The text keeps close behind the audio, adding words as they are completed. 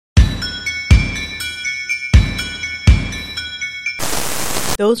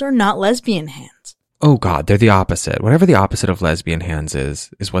those are not lesbian hands. Oh god, they're the opposite. Whatever the opposite of lesbian hands is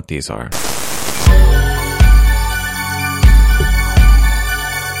what these are.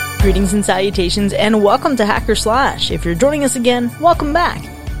 Greetings and salutations, and welcome to Hacker Slash. If you're joining us again, welcome back.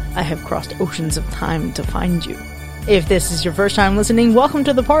 I have crossed oceans of time to find you. If this is your first time listening, welcome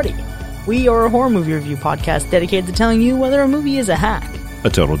to the party. We are a horror movie review podcast dedicated to telling you whether a movie is a hack, a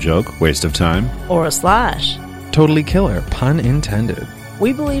total joke, waste of time, or a slash. Totally killer, pun intended.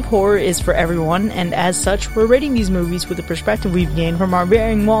 We believe horror is for everyone, and as such, we're rating these movies with the perspective we've gained from our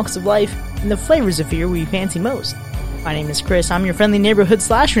varying walks of life and the flavors of fear we fancy most. My name is Chris, I'm your friendly neighborhood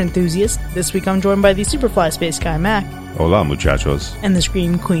slasher enthusiast. This week I'm joined by the Superfly Space Guy Mac. Hola muchachos. And the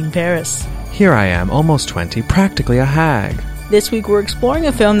Scream Queen Paris. Here I am, almost 20, practically a hag. This week we're exploring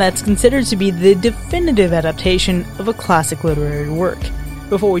a film that's considered to be the definitive adaptation of a classic literary work.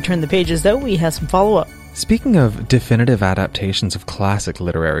 Before we turn the pages though, we have some follow-up. Speaking of definitive adaptations of classic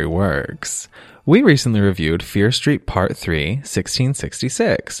literary works, we recently reviewed Fear Street Part 3,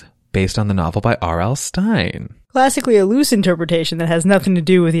 1666, based on the novel by R.L. Stine. Classically a loose interpretation that has nothing to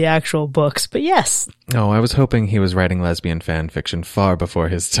do with the actual books, but yes. Oh, I was hoping he was writing lesbian fan fiction far before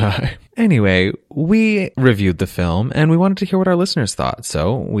his time. Anyway, we reviewed the film and we wanted to hear what our listeners thought,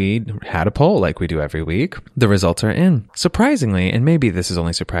 so we had a poll like we do every week. The results are in. Surprisingly, and maybe this is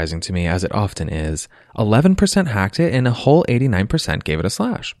only surprising to me as it often is, 11% hacked it and a whole 89% gave it a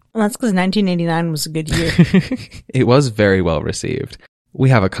slash. Well, that's because 1989 was a good year. It was very well received. We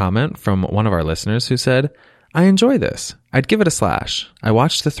have a comment from one of our listeners who said, I enjoy this. I'd give it a slash. I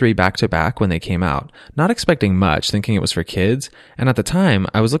watched the 3 back-to-back when they came out, not expecting much, thinking it was for kids, and at the time,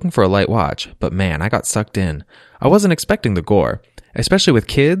 I was looking for a light watch, but man, I got sucked in. I wasn't expecting the gore. Especially with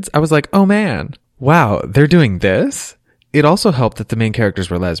kids, I was like, oh man, wow, they're doing this? It also helped that the main characters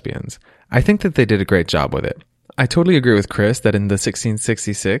were lesbians. I think that they did a great job with it. I totally agree with Chris that in the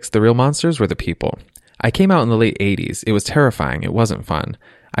 1666, the real monsters were the people. I came out in the late 80s. It was terrifying. It wasn't fun.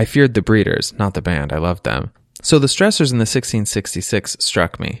 I feared the Breeders, not the band. I loved them. So the stressors in the 1666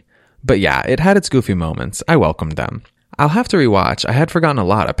 struck me. But yeah, it had its goofy moments. I welcomed them. I'll have to rewatch. I had forgotten a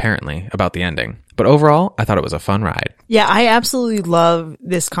lot, apparently, about the ending. But overall, I thought it was a fun ride. Yeah, I absolutely love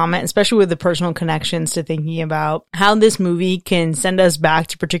this comment, especially with the personal connections to thinking about how this movie can send us back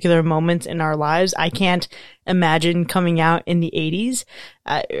to particular moments in our lives. I can't imagine coming out in the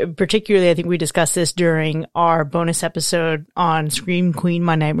 80s. Particularly, I think we discussed this during our bonus episode on Scream Queen,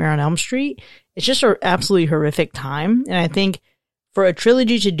 My Nightmare on Elm Street. It's just an absolutely horrific time. And I think for a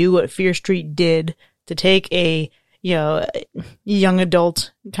trilogy to do what Fear Street did, to take a young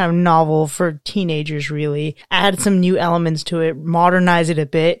adult kind of novel for teenagers, really, add some new elements to it, modernize it a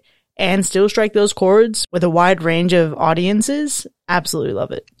bit, and still strike those chords with a wide range of audiences, absolutely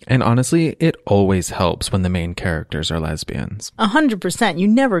love it. And honestly, it always helps when the main characters are lesbians. 100%, you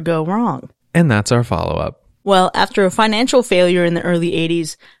never go wrong. And that's our follow-up. Well, after a financial failure in the early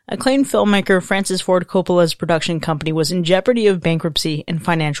 80s, acclaimed filmmaker Francis Ford Coppola's production company was in jeopardy of bankruptcy and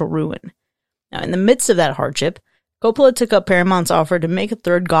financial ruin. Now, in the midst of that hardship, Coppola took up Paramount's offer to make a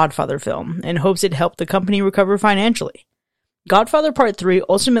third Godfather film in hopes it helped the company recover financially. Godfather Part 3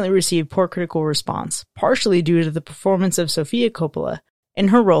 ultimately received poor critical response, partially due to the performance of Sofia Coppola in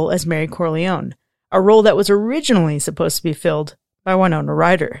her role as Mary Corleone, a role that was originally supposed to be filled by Winona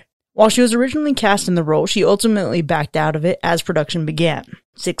Ryder. While she was originally cast in the role, she ultimately backed out of it as production began.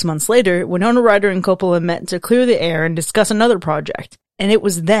 6 months later, Winona Ryder and Coppola met to clear the air and discuss another project, and it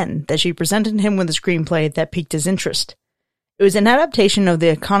was then that she presented him with a screenplay that piqued his interest. It was an adaptation of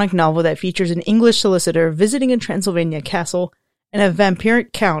the iconic novel that features an English solicitor visiting a Transylvania castle and a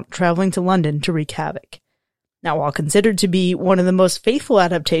vampiric count traveling to London to wreak havoc. Now, while considered to be one of the most faithful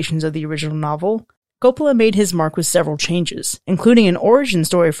adaptations of the original novel, Coppola made his mark with several changes, including an origin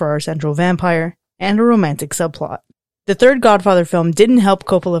story for our central vampire and a romantic subplot. The third Godfather film didn't help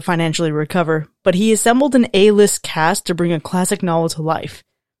Coppola financially recover, but he assembled an A-list cast to bring a classic novel to life.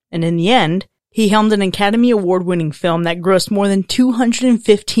 And in the end, he helmed an Academy Award-winning film that grossed more than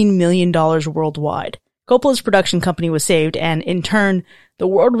 $215 million worldwide. Coppola's production company was saved, and in turn, the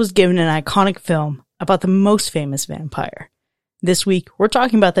world was given an iconic film about the most famous vampire. This week, we're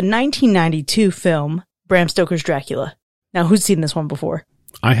talking about the 1992 film, Bram Stoker's Dracula. Now, who's seen this one before?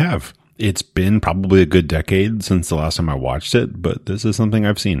 I have. It's been probably a good decade since the last time I watched it, but this is something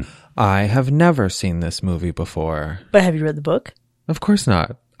I've seen. I have never seen this movie before. But have you read the book? Of course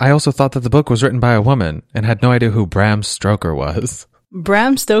not. I also thought that the book was written by a woman and had no idea who Bram Stoker was.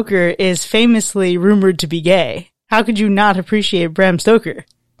 Bram Stoker is famously rumored to be gay. How could you not appreciate Bram Stoker?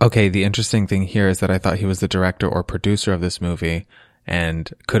 Okay, the interesting thing here is that I thought he was the director or producer of this movie and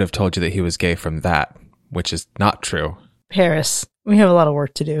could have told you that he was gay from that, which is not true. Paris, we have a lot of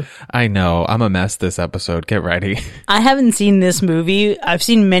work to do. I know. I'm a mess this episode. Get ready. I haven't seen this movie. I've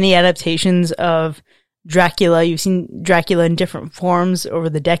seen many adaptations of Dracula. You've seen Dracula in different forms over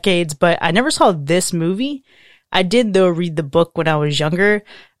the decades, but I never saw this movie. I did, though, read the book when I was younger.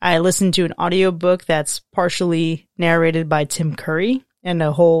 I listened to an audiobook that's partially narrated by Tim Curry and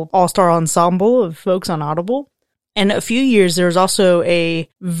a whole all-star ensemble of folks on Audible. And a few years, there was also a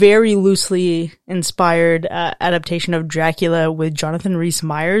very loosely inspired adaptation of Dracula with Jonathan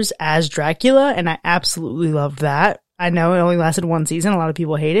Rhys-Meyers as Dracula, and I absolutely loved that. I know it only lasted one season. A lot of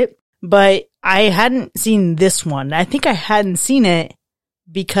people hate it. But I hadn't seen this one. I think I hadn't seen it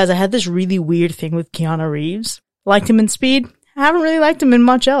because I had this really weird thing with Keanu Reeves. Liked him in Speed. I haven't really liked him in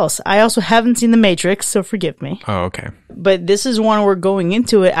much else. I also haven't seen The Matrix, so forgive me. Oh, okay. But this is one where going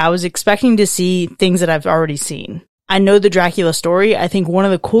into it, I was expecting to see things that I've already seen. I know the Dracula story. I think one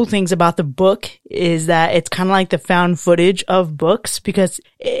of the cool things about the book is that it's kind of like the found footage of books because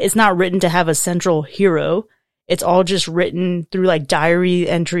it's not written to have a central hero. It's all just written through like diary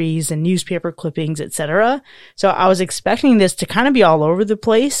entries and newspaper clippings, etc. So I was expecting this to kind of be all over the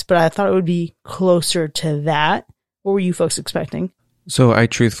place, but I thought it would be closer to that. What were you folks expecting? So I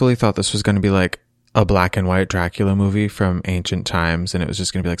truthfully thought this was going to be like a black and white Dracula movie from ancient times, and it was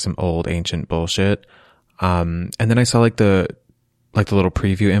just going to be like some old ancient bullshit. And then I saw like the little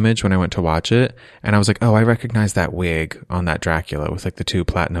preview image when I went to watch it, and I was like, oh, I recognize that wig on that Dracula with like the 2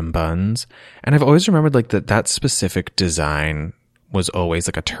 platinum buns. And I've always remembered like that specific design was always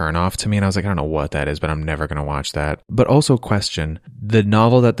like a turnoff to me, and I was like, I don't know what that is, but I'm never going to watch that. But also question, the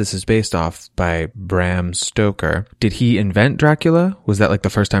novel that this is based off by Bram Stoker, did he invent Dracula? Was that like the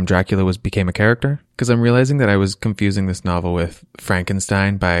first time Dracula became a character? Because I'm realizing that I was confusing this novel with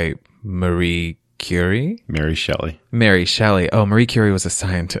Frankenstein by Mary Shelley. Mary Shelley. Oh, Marie Curie was a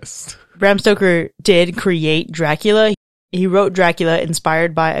scientist. Bram Stoker did create Dracula. He wrote Dracula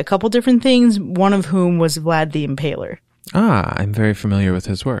inspired by a couple different things, one of whom was Vlad the Impaler. Ah, I'm very familiar with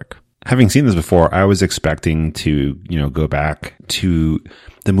his work. Having seen this before, I was expecting to, go back to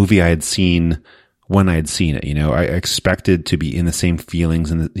the movie I had seen when I had seen it. I expected to be in the same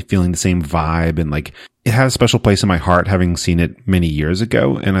feelings and feeling the same vibe, and like it had a special place in my heart having seen it many years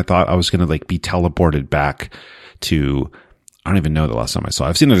ago. And I thought I was going to like be teleported back to, I don't even know the last time I saw it.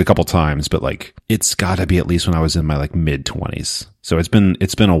 I've seen it a couple times, but like it's got to be at least when I was in my like mid 20s. So it's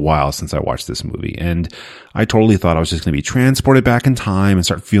been a while since I watched this movie, and I totally thought I was just going to be transported back in time and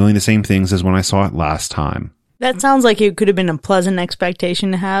start feeling the same things as when I saw it last time. That sounds like it could have been a pleasant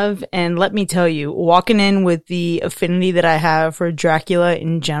expectation to have. And let me tell you, walking in with the affinity that I have for Dracula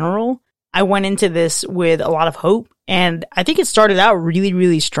in general, I went into this with a lot of hope. And I think it started out really,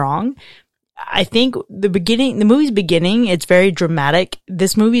 really strong. I think the movie's beginning, it's very dramatic.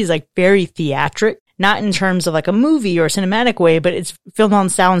 This movie is like very theatric, not in terms of like a movie or a cinematic way, but it's filmed on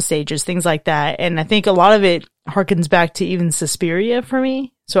sound stages, things like that. And I think a lot of it harkens back to even Suspiria for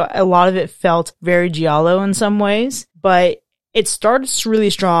me. So a lot of it felt very giallo in some ways, but it starts really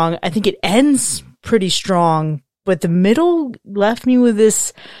strong. I think it ends pretty strong, but the middle left me with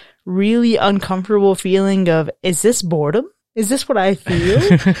this really uncomfortable feeling of, is this boredom? Is this what I feel?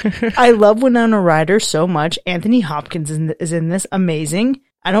 I love Winona Ryder so much. Anthony Hopkins is in this. Amazing.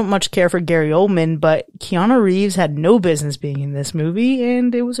 I don't much care for Gary Oldman, but Keanu Reeves had no business being in this movie,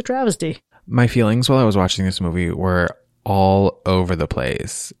 and it was a travesty. My feelings while I was watching this movie were all over the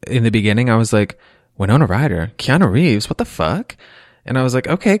place. In the beginning, I was like, Winona Ryder, Keanu Reeves, what the fuck? And I was like,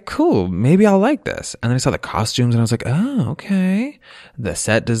 okay, cool. Maybe I'll like this. And then I saw the costumes and I was like, oh, okay. The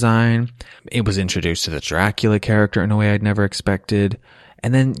set design. It was introduced to the Dracula character in a way I'd never expected.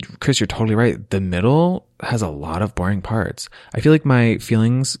 And then, Chris, you're totally right. The middle has a lot of boring parts. I feel like my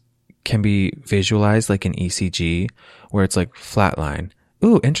feelings can be visualized like an ECG, where it's like flatline.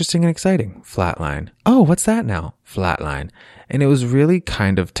 Ooh, interesting and exciting. Flatline. Oh, what's that now? Flatline. And it was really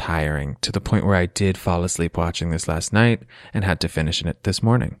kind of tiring, to the point where I did fall asleep watching this last night and had to finish it this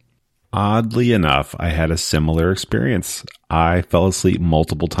morning. Oddly enough, I had a similar experience. I fell asleep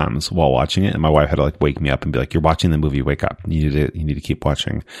multiple times while watching it, and my wife had to like wake me up and be like, "You're watching the movie, wake up. You need to keep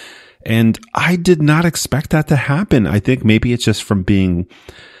watching." And I did not expect that to happen. I think maybe it's just from being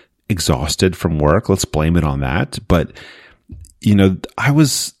exhausted from work. Let's blame it on that. But I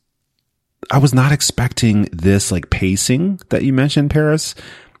was not expecting this like pacing that you mentioned, Paris.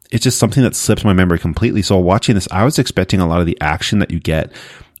 It's just something that slipped my memory completely. So watching this, I was expecting a lot of the action that you get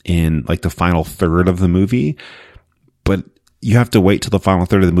in like the final third of the movie, but you have to wait till the final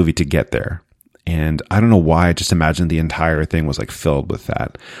third of the movie to get there. And I don't know why, I just imagined the entire thing was like filled with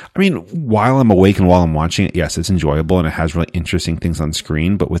that. I mean, while I'm awake and while I'm watching it, yes, it's enjoyable and it has really interesting things on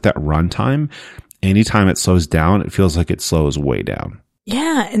screen, but with that runtime, anytime it slows down, it feels like it slows way down.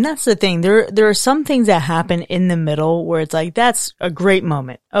 Yeah, and that's the thing. There are some things that happen in the middle where it's like, that's a great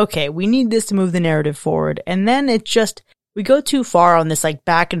moment. Okay, we need this to move the narrative forward. And then it just, we go too far on this like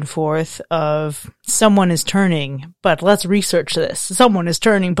back and forth of someone is turning, but let's research this. Someone is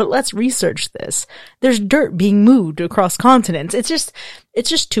turning, but let's research this. There's dirt being moved across continents. It's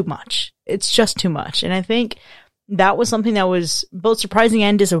just too much. It's just too much. And I think that was something that was both surprising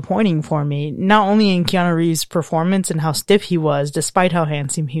and disappointing for me, not only in Keanu Reeves' performance and how stiff he was, despite how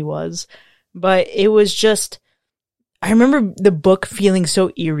handsome he was, but it was just, I remember the book feeling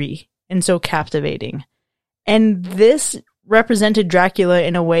so eerie and so captivating. And this represented Dracula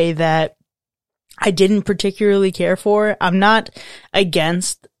in a way that I didn't particularly care for. I'm not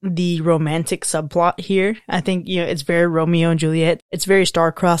against the romantic subplot here. I think, it's very Romeo and Juliet. It's very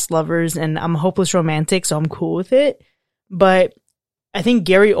star-crossed lovers, and I'm a hopeless romantic, so I'm cool with it. But I think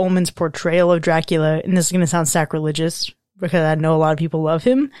Gary Oldman's portrayal of Dracula, and this is going to sound sacrilegious because I know a lot of people love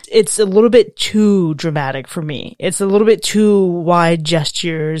him, it's a little bit too dramatic for me. It's a little bit too wide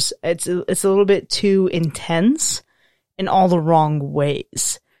gestures. It's a little bit too intense in all the wrong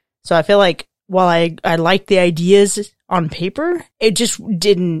ways. So I feel like while I like the ideas on paper, it just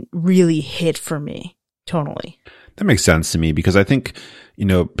didn't really hit for me tonally. That makes sense to me because I think,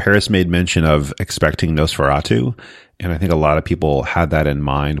 Paris made mention of expecting Nosferatu. And I think a lot of people had that in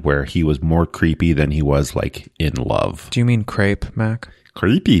mind where he was more creepy than he was like in love. Do you mean crepe, Mac?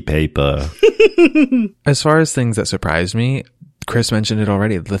 Creepy paper. As far as things that surprised me, Chris mentioned it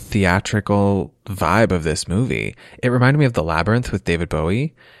already, the theatrical vibe of this movie. It reminded me of The Labyrinth with David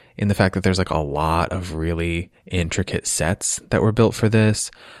Bowie, in the fact that there's like a lot of really intricate sets that were built for this,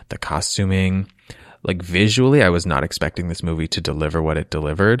 the costuming, like visually, I was not expecting this movie to deliver what it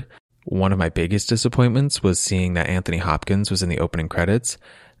delivered. One of my biggest disappointments was seeing that Anthony Hopkins was in the opening credits,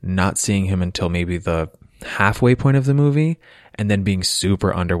 not seeing him until maybe the halfway point of the movie, and then being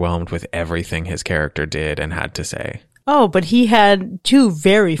super underwhelmed with everything his character did and had to say. Oh, but he had two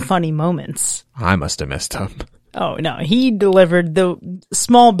very funny moments. I must have missed him. Oh, no, he delivered the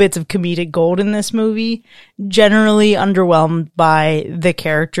small bits of comedic gold in this movie, generally underwhelmed by the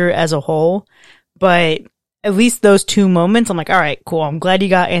character as a whole. But at least those two moments, I'm like, all right, cool. I'm glad you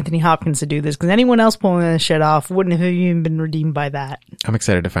got Anthony Hopkins to do this, because anyone else pulling this shit off wouldn't have even been redeemed by that. I'm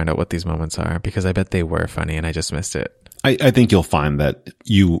excited to find out what these moments are, because I bet they were funny and I just missed it. I think you'll find that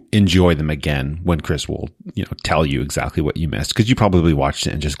you enjoy them again when Chris will, tell you exactly what you missed, because you probably watched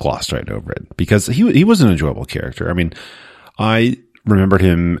it and just glossed right over it, because he was an enjoyable character. I mean, I remembered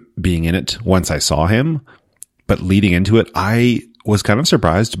him being in it once I saw him, but leading into it, I was kind of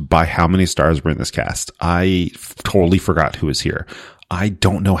surprised by how many stars were in this cast. I totally forgot who was here. I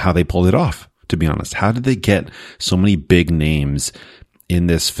don't know how they pulled it off, to be honest. How did they get so many big names in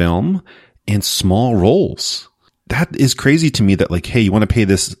this film in small roles? That is crazy to me, that like, hey, you want to play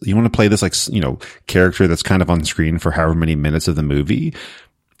this like, character that's kind of on screen for however many minutes of the movie.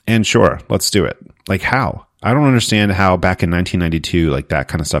 And sure, let's do it. Like how? I don't understand how back in 1992, like that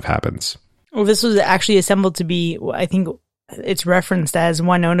kind of stuff happens. Well, this was actually assembled to be, I think it's referenced as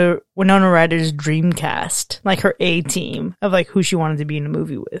Winona Ryder's dream cast, like her A team of like who she wanted to be in a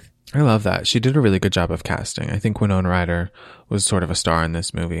movie with. I love that. She did a really good job of casting. I think Winona Ryder was sort of a star in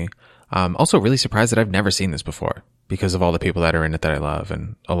this movie. Also really surprised that I've never seen this before because of all the people that are in it that I love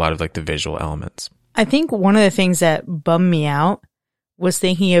and a lot of like the visual elements. I think one of the things that bummed me out was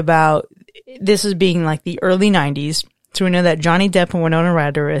thinking about this as being like the early 90s. So we know that Johnny Depp and Winona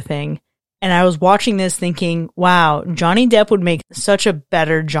Ryder are a thing. And I was watching this thinking, wow, Johnny Depp would make such a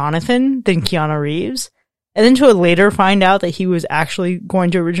better Jonathan than Keanu Reeves. And then to later find out that he was actually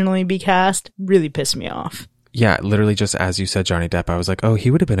going to originally be cast really pissed me off. Yeah, literally just as you said Johnny Depp, I was like, oh,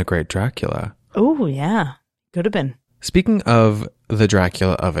 he would have been a great Dracula. Oh, yeah. Could have been. Speaking of the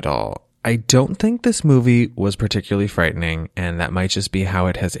Dracula of it all, I don't think this movie was particularly frightening, and that might just be how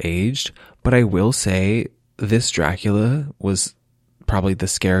it has aged. But I will say this Dracula was probably the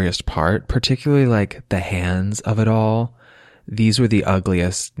scariest part, particularly like the hands of it all. These were the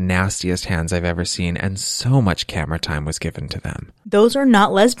ugliest, nastiest hands I've ever seen, and so much camera time was given to them. Those are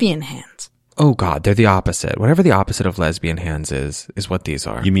not lesbian hands. Oh God, they're the opposite. Whatever the opposite of lesbian hands is what these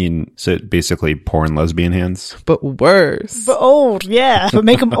are. You mean, so basically porn lesbian hands? But worse. But old, yeah. But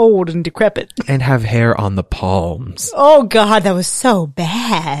make them old and decrepit. And have hair on the palms. Oh God, that was so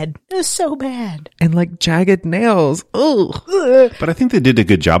bad. It was so bad. And like jagged nails. Ugh. But I think they did a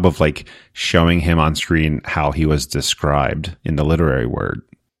good job of like showing him on screen how he was described in the literary word.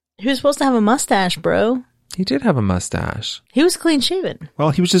 He was supposed to have a mustache, bro. He did have a mustache. He was clean shaven.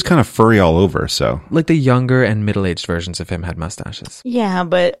 Well, he was just kind of furry all over, so. Like the younger and middle-aged versions of him had mustaches. Yeah,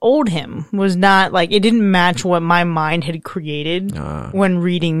 but old him was not like, it didn't match what my mind had created when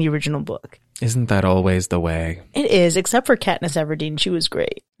reading the original book. Isn't that always the way? It is, except for Katniss Everdeen. She was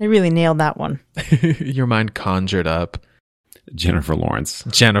great. They really nailed that one. Your mind conjured up Jennifer Lawrence.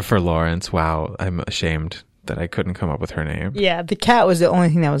 Jennifer Lawrence. Wow, I'm ashamed that I couldn't come up with her name. Yeah, the cat was the only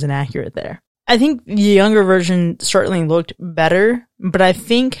thing that was inaccurate there. I think the younger version certainly looked better, but I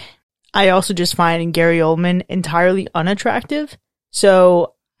think I also just find Gary Oldman entirely unattractive.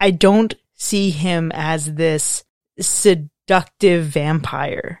 So I don't see him as this seductive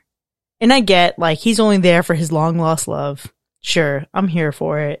vampire. And I get, like, he's only there for his long-lost love. Sure, I'm here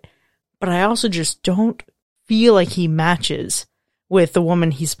for it. But I also just don't feel like he matches with the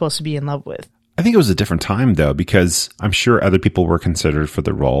woman he's supposed to be in love with. I think it was a different time, though, because I'm sure other people were considered for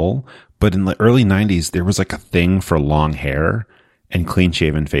the role. But in the early 90s, there was like a thing for long hair and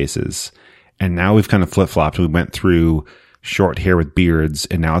clean-shaven faces. And now we've kind of flip-flopped. We went through short hair with beards,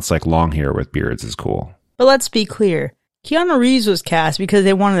 and now it's like long hair with beards is cool. But let's be clear. Keanu Reeves was cast because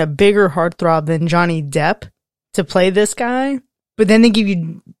they wanted a bigger heartthrob than Johnny Depp to play this guy. But then they give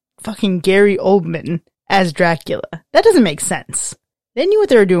you fucking Gary Oldman as Dracula. That doesn't make sense. They knew what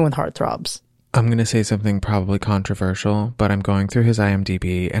they were doing with heartthrobs. I'm going to say something probably controversial, but I'm going through his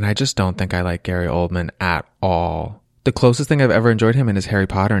IMDb, and I just don't think I like Gary Oldman at all. The closest thing I've ever enjoyed him in is Harry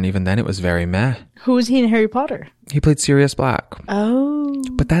Potter, and even then it was very meh. Who was he in Harry Potter? He played Sirius Black. Oh.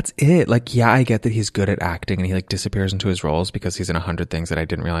 But that's it. Like, yeah, I get that he's good at acting, and he, like, disappears into his roles because he's in 100 things that I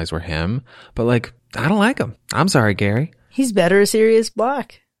didn't realize were him. But, like, I don't like him. I'm sorry, Gary. He's better as Sirius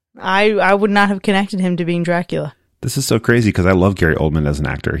Black. I would not have connected him to being Dracula. This is so crazy because I love Gary Oldman as an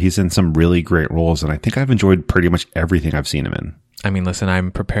actor. He's in some really great roles, and I think I've enjoyed pretty much everything I've seen him in. I mean, listen,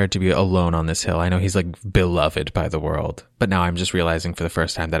 I'm prepared to be alone on this hill. I know he's, like, beloved by the world, but now I'm just realizing for the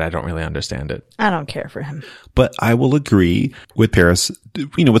first time that I don't really understand it. I don't care for him. But I will agree with Paris,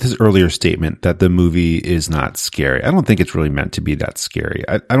 you know, with his earlier statement that the movie is not scary. I don't think it's really meant to be that scary.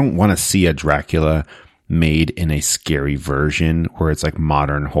 I don't want to see a Dracula made in a scary version where it's like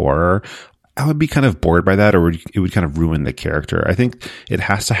modern horror. I would be kind of bored by that, or it would kind of ruin the character. I think it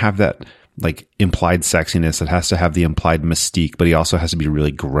has to have that like implied sexiness. It has to have the implied mystique, but he also has to be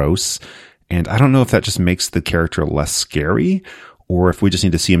really gross. And I don't know if that just makes the character less scary, or if we just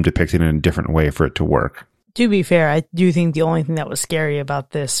need to see him depicted in a different way for it to work. To be fair, I do think the only thing that was scary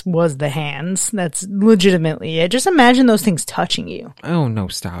about this was the hands. That's legitimately it. Just imagine those things touching you. Oh, no,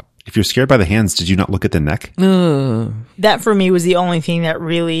 stop. If you're scared by the hands, did you not look at the neck? That for me was the only thing that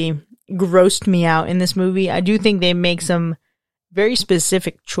really grossed me out in this movie. I do think they make some very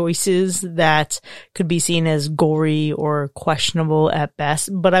specific choices that could be seen as gory or questionable at best.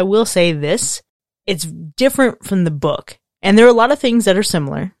 But I will say this, it's different from the book. And there are a lot of things that are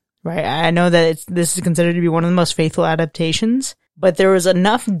similar, right? I know that this is considered to be one of the most faithful adaptations, but there was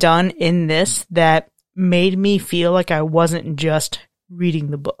enough done in this that made me feel like I wasn't just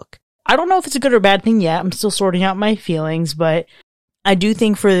reading the book. I don't know if it's a good or bad thing yet. I'm still sorting out my feelings, but I do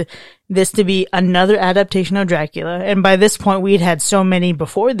think for this to be another adaptation of Dracula, and by this point we had so many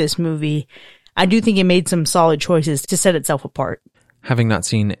before this movie, I do think it made some solid choices to set itself apart. Having not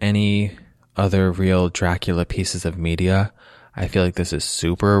seen any other real Dracula pieces of media, I feel like this is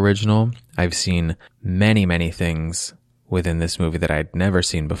super original. I've seen many, many things within this movie that I'd never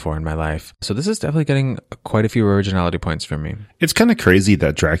seen before in my life. So this is definitely getting quite a few originality points from me. It's kind of crazy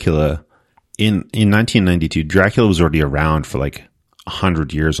that Dracula, in 1992, Dracula was already around for like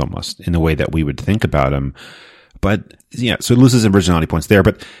 100 years almost in the way that we would think about him. But yeah, so it loses originality points there,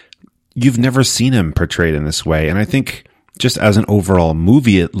 but you've never seen him portrayed in this way. And I think just as an overall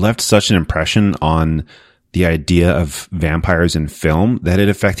movie, it left such an impression on the idea of vampires in film that it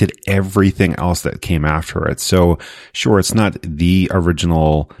affected everything else that came after it. So sure, it's not the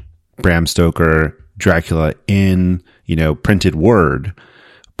original Bram Stoker Dracula in, printed word,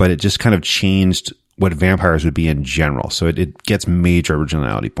 but it just kind of changed what vampires would be in general. So it gets major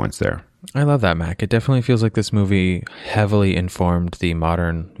originality points there. I love that, Mac. It definitely feels like this movie heavily informed the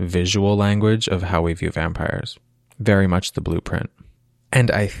modern visual language of how we view vampires. Very much the blueprint.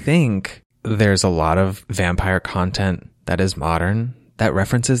 And I think there's a lot of vampire content that is modern that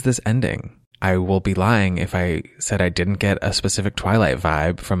references this ending. I will be lying if I said I didn't get a specific Twilight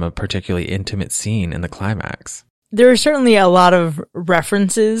vibe from a particularly intimate scene in the climax. There are certainly a lot of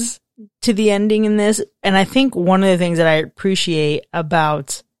references to the ending in this, and I think one of the things that I appreciate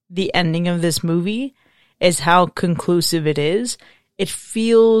about the ending of this movie is how conclusive it is. It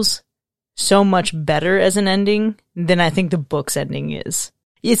feels so much better as an ending than I think the book's ending is.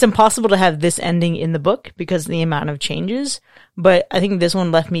 It's impossible to have this ending in the book because of the amount of changes, but I think this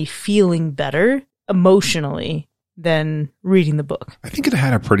one left me feeling better emotionally than reading the book. I think it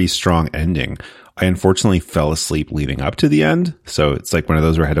had a pretty strong ending. I unfortunately fell asleep leading up to the end. So it's like one of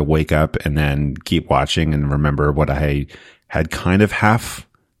those where I had to wake up and then keep watching and remember what I had kind of half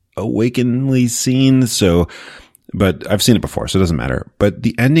awakeningly seen. So, but I've seen it before, so it doesn't matter. But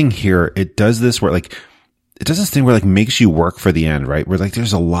the ending here, it does this where like, it does this thing where like makes you work for the end, right? Where like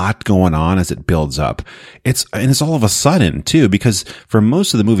there's a lot going on as it builds up. It's all of a sudden too, because for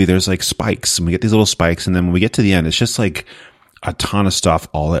most of the movie, there's like spikes and we get these little spikes. And then when we get to the end, it's just like a ton of stuff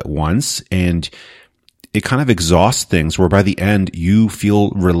all at once. And it kind of exhausts things where by the end you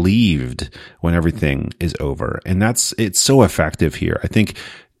feel relieved when everything is over. And it's so effective here. I think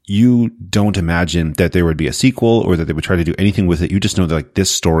you don't imagine that there would be a sequel or that they would try to do anything with it. You just know that like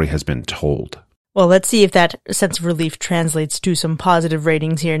this story has been told. Well, let's see if that sense of relief translates to some positive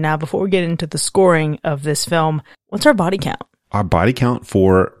ratings here. Now, before we get into the scoring of this film, what's our body count? Our body count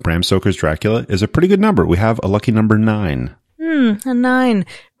for Bram Stoker's Dracula is a pretty good number. We have a lucky number 9. A 9.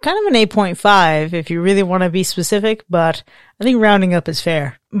 Kind of an 8.5 if you really want to be specific, but I think rounding up is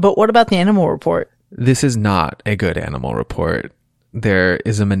fair. But what about the animal report? This is not a good animal report. There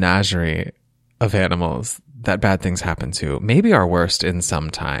is a menagerie of animals that bad things happen to. Maybe our worst in some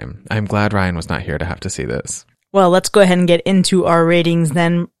time. I'm glad Ryan was not here to have to see this. Well, let's go ahead and get into our ratings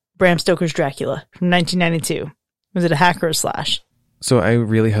then. Bram Stoker's Dracula from 1992. Was it a hack or a slash? So I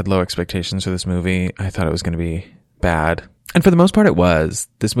really had low expectations for this movie. I thought it was going to be bad. And for the most part it was.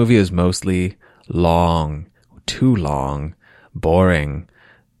 This movie is mostly long, too long, boring,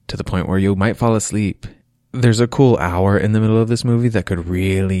 to the point where you might fall asleep. There's a cool hour in the middle of this movie that could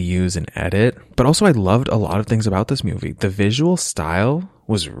really use an edit. But also I loved a lot of things about this movie. The visual style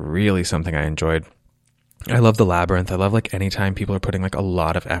was really something I enjoyed. I love the labyrinth. I love like anytime people are putting like a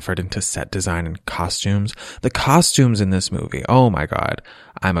lot of effort into set design and costumes. The costumes in this movie, oh my God,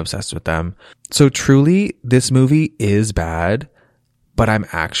 I'm obsessed with them. So truly, this movie is bad, but I'm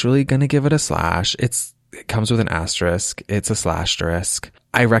actually going to give it a slash. It comes with an asterisk. It's a slash-terisk.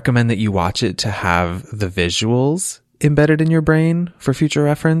 I recommend that you watch it to have the visuals embedded in your brain for future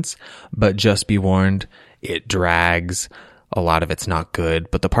reference, but just be warned, it drags. A lot of it's not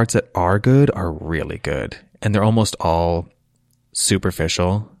good, but the parts that are good are really good. And they're almost all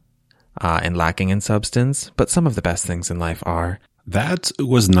superficial and lacking in substance, but some of the best things in life are. That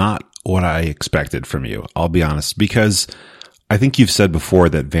was not what I expected from you, I'll be honest, because I think you've said before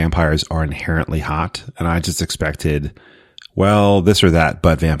that vampires are inherently hot, and I just expected, well, this or that,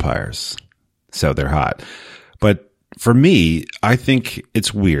 but vampires. So they're hot. But for me, I think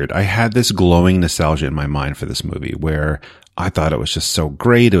it's weird. I had this glowing nostalgia in my mind for this movie where I thought it was just so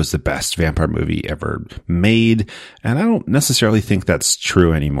great. It was the best vampire movie ever made. And I don't necessarily think that's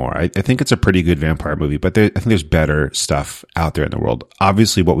true anymore. I think it's a pretty good vampire movie, but I think there's better stuff out there in the world.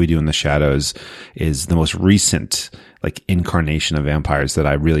 Obviously, What We Do in the Shadows is the most recent like incarnation of vampires that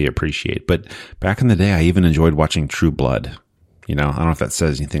I really appreciate. But back in the day, I even enjoyed watching True Blood. You know, I don't know if that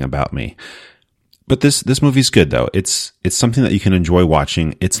says anything about me. But this movie's good though. It's something that you can enjoy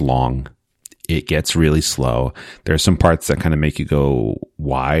watching. It's long. It gets really slow. There's some parts that kind of make you go,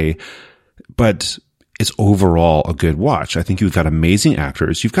 why? But it's overall a good watch. I think you've got amazing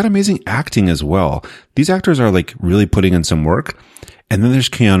actors. You've got amazing acting as well. These actors are like really putting in some work. And then there's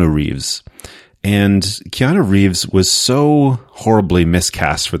Keanu Reeves. And Keanu Reeves was so horribly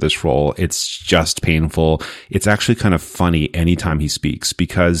miscast for this role. It's just painful. It's actually kind of funny anytime he speaks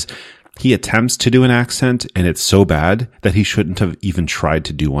because he attempts to do an accent and it's so bad that he shouldn't have even tried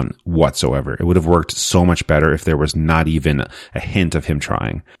to do one whatsoever. It would have worked so much better if there was not even a hint of him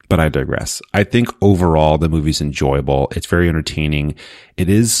trying. But I digress. I think overall the movie's enjoyable. It's very entertaining. It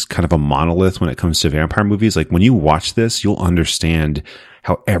is kind of a monolith when it comes to vampire movies. Like when you watch this, you'll understand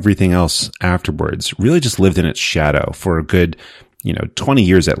how everything else afterwards really just lived in its shadow for a good, 20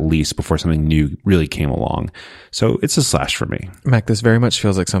 years at least before something new really came along. So it's a slash for me. Mac, this very much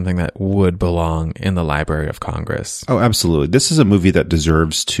feels like something that would belong in the Library of Congress. Oh, absolutely. This is a movie that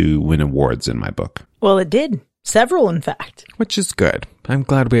deserves to win awards in my book. Well, it did. Several, in fact. Which is good. I'm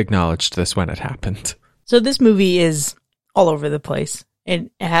glad we acknowledged this when it happened. So this movie is all over the place.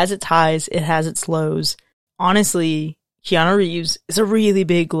 It has its highs. It has its lows. Honestly, Keanu Reeves is a really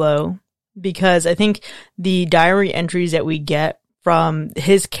big low because I think the diary entries that we get from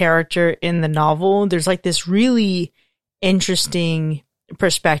his character in the novel, there's like this really interesting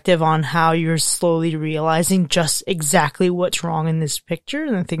perspective on how you're slowly realizing just exactly what's wrong in this picture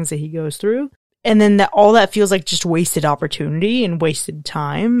and the things that he goes through. And then all that feels like just wasted opportunity and wasted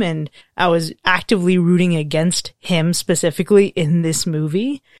time. And I was actively rooting against him specifically in this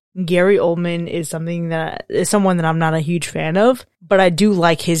movie. Gary Oldman is someone that I'm not a huge fan of, but I do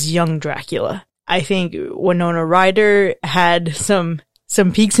like his young Dracula. I think Winona Ryder had some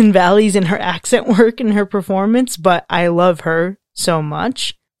peaks and valleys in her accent work and her performance, but I love her so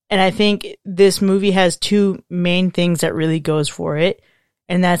much. And I think this movie has two main things that really goes for it,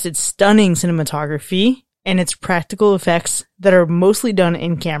 and that's its stunning cinematography and its practical effects that are mostly done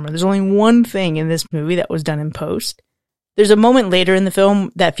in camera. There's only one thing in this movie that was done in post. There's a moment later in the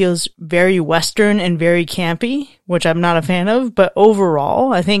film that feels very Western and very campy, which I'm not a fan of, but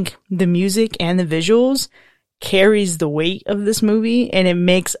overall, I think the music and the visuals carries the weight of this movie, and it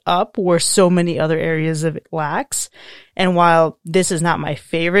makes up where so many other areas of it lacks. And while this is not my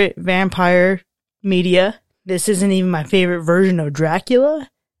favorite vampire media, this isn't even my favorite version of Dracula,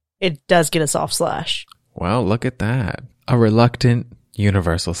 it does get a soft slash. Well, look at that. A reluctant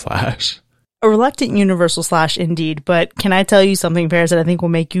Universal slash. A reluctant Universal slash indeed, but can I tell you something, Paris, that I think will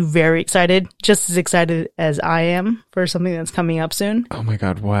make you very excited, just as excited as I am for something that's coming up soon? Oh my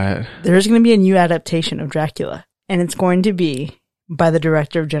god, what? There's going to be a new adaptation of Dracula, and it's going to be by the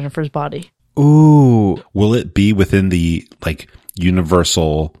director of Jennifer's Body. Ooh. Will it be within the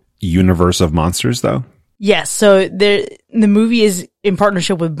Universal universe of monsters though? Yes, so the movie is in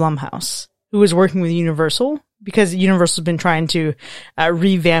partnership with Blumhouse, who is working with Universal, because Universal's been trying to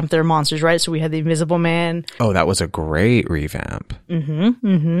revamp their monsters, right? So we had the Invisible Man. Oh, that was a great revamp.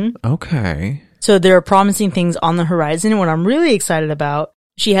 Okay. So there are promising things on the horizon. And what I'm really excited about,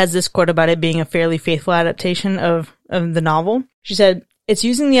 she has this quote about it being a fairly faithful adaptation of the novel. She said, "It's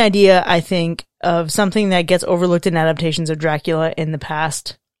using the idea, I think, of something that gets overlooked in adaptations of Dracula in the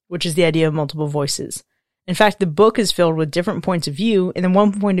past, which is the idea of multiple voices. In fact, the book is filled with different points of view, and the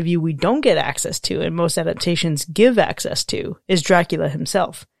one point of view we don't get access to, and most adaptations give access to, is Dracula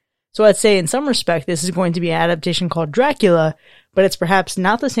himself. So I'd say in some respect, this is going to be an adaptation called Dracula, but it's perhaps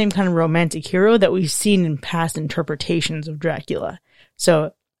not the same kind of romantic hero that we've seen in past interpretations of Dracula.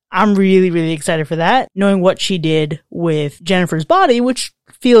 So I'm really, really excited for that, knowing what she did with Jennifer's Body, which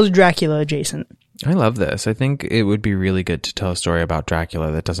feels Dracula adjacent. I love this. I think it would be really good to tell a story about Dracula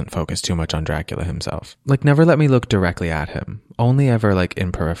that doesn't focus too much on Dracula himself. Like, never let me look directly at him. Only ever,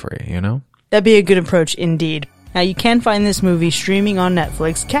 in periphery, you know? That'd be a good approach indeed. Now, you can find this movie streaming on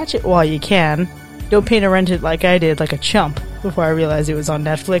Netflix. Catch it while you can. Don't pay to rent it like I did, like a chump, before I realized it was on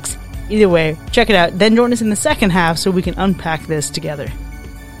Netflix. Either way, check it out. Then join us in the second half so we can unpack this together.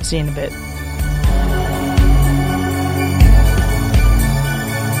 See you in a bit.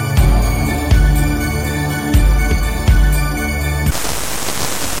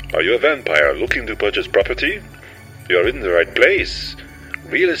 Are you a vampire looking to purchase property? You're in the right place.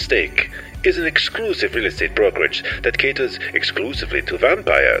 Real Estate is an exclusive real estate brokerage that caters exclusively to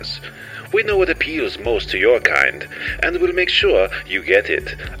vampires. We know what appeals most to your kind, and we'll make sure you get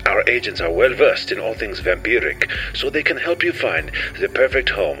it. Our agents are well versed in all things vampiric, so they can help you find the perfect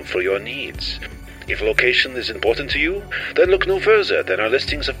home for your needs. If location is important to you, then look no further than our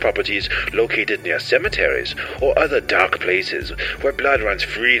listings of properties located near cemeteries or other dark places where blood runs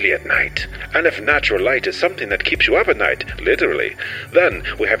freely at night. And if natural light is something that keeps you up at night, literally, then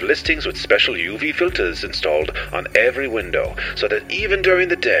we have listings with special UV filters installed on every window so that even during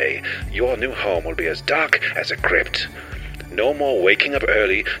the day, your new home will be as dark as a crypt. No more waking up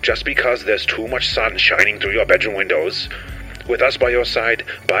early just because there's too much sun shining through your bedroom windows. With us by your side,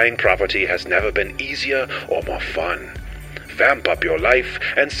 buying property has never been easier or more fun. Vamp up your life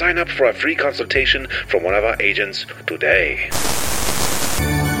and sign up for a free consultation from one of our agents today.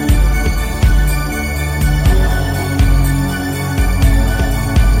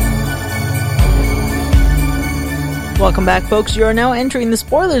 Welcome back, folks. You are now entering the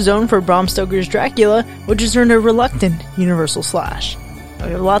spoiler zone for Bram Stoker's Dracula, which has earned a reluctant Universal slash. We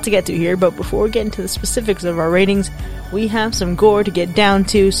have a lot to get to here, but before we get into the specifics of our ratings, we have some gore to get down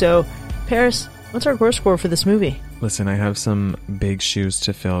to. So, Paris, what's our gore score for this movie? Listen, I have some big shoes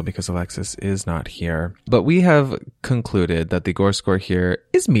to fill because Alexis is not here. But we have concluded that the gore score here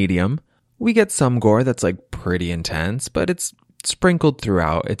is medium. We get some gore that's pretty intense, but it's sprinkled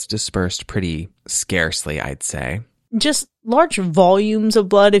throughout. It's dispersed pretty scarcely, I'd say. Just large volumes of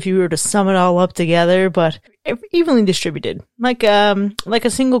blood if you were to sum it all up together, but evenly distributed, like a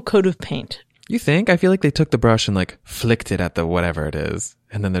single coat of paint. You think? I feel like they took the brush and flicked it at the whatever it is,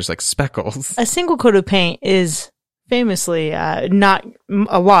 and then there's speckles. A single coat of paint is famously not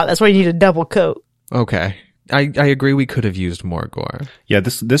a lot. That's why you need a double coat. Okay. I agree we could have used more gore. Yeah,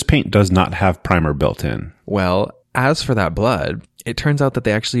 this paint does not have primer built in. Well, As for that blood, it turns out that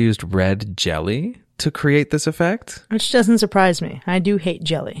they actually used red jelly to create this effect. Which doesn't surprise me. I do hate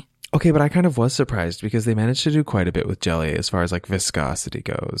jelly. Okay, but I kind of was surprised because they managed to do quite a bit with jelly as far as like viscosity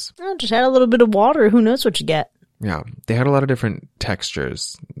goes. Well, just add a little bit of water. Who knows what you get? Yeah, they had a lot of different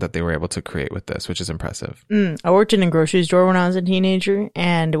textures that they were able to create with this, which is impressive. I worked in a grocery store when I was a teenager,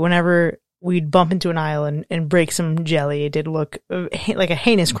 and whenever we'd bump into an aisle and break some jelly, it did look like a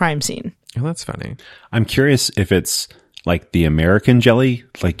heinous crime scene. Oh, that's funny. I'm curious if it's like the American jelly,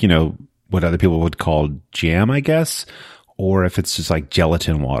 like, you know, what other people would call jam, I guess, or if it's just like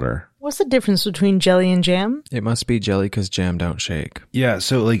gelatin water. What's the difference between jelly and jam? It must be jelly because jam don't shake. Yeah,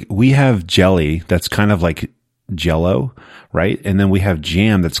 so like we have jelly that's kind of like Jell-O, right? And then we have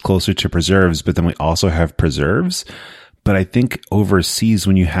jam that's closer to preserves, but then we also have preserves. But I think overseas,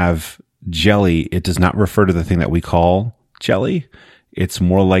 when you have jelly, it does not refer to the thing that we call jelly. It's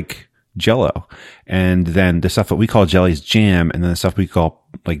more like Jell-O. And then the stuff that we call jelly is jam, and then the stuff we call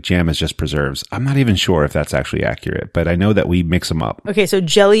like jam is just preserves. I'm not even sure if that's actually accurate, but I know that we mix them up. Okay, so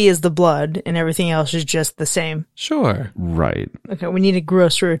jelly is the blood, and everything else is just the same. Sure. Right. Okay, we need a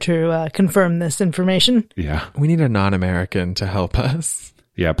grocer to confirm this information. Yeah. We need a non-American to help us.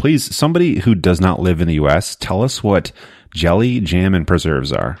 Yeah, please, somebody who does not live in the U.S., tell us what jelly, jam, and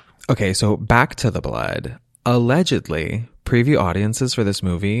preserves are. Okay, so back to the blood. Allegedly, preview audiences for this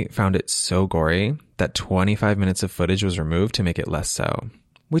movie found it so gory that 25 minutes of footage was removed to make it less so,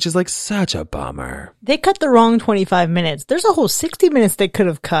 which is like such a bummer. They cut the wrong 25 minutes. There's a whole 60 minutes they could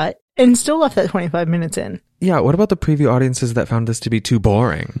have cut and still left that 25 minutes in. Yeah, what about the preview audiences that found this to be too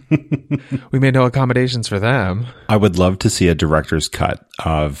boring? We made no accommodations for them. I would love to see a director's cut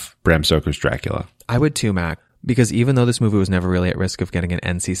of Bram Stoker's Dracula. I would too, Mac. Because even though this movie was never really at risk of getting an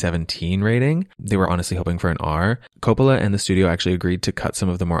NC-17 rating, they were honestly hoping for an R. Coppola and the studio actually agreed to cut some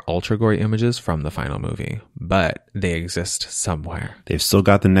of the more ultra-gory images from the final movie. But they exist somewhere. They've still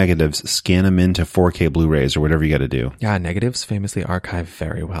got the negatives. Scan them into 4K Blu-rays or whatever you got to do. Yeah, negatives famously archive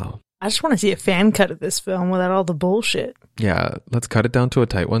very well. I just want to see a fan cut of this film without all the bullshit. Yeah, let's cut it down to a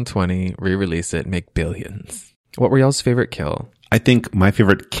tight 120, re-release it, make billions. What were y'all's favorite kill? I think my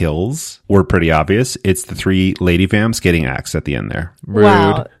favorite kills were pretty obvious. It's the 3 lady vamps getting axed at the end there. Rude.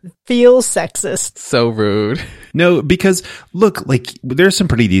 Wow. Feels sexist. So rude. No, because look, like there's some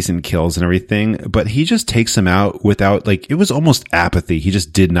pretty decent kills and everything, but he just takes them out without like, it was almost apathy. He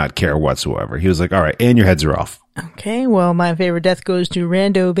just did not care whatsoever. He was like, all right, and your heads are off. Okay, well, my favorite death goes to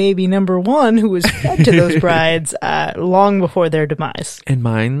Rando Baby number 1, who was fed to those brides long before their demise. And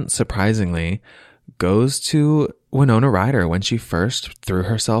mine, surprisingly, goes to Winona Ryder when she first threw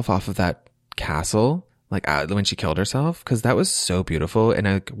herself off of that castle, like when she killed herself, because that was so beautiful, and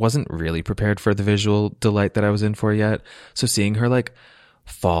I wasn't really prepared for the visual delight that I was in for yet. So seeing her like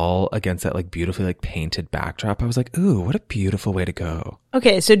fall against that like beautifully like painted backdrop, I was like, ooh, what a beautiful way to go.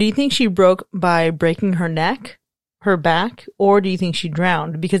 Okay, so do you think she broke by breaking her neck, her back, or do you think she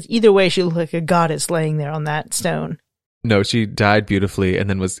drowned? Because either way, she looked like a goddess laying there on that stone. No, she died beautifully and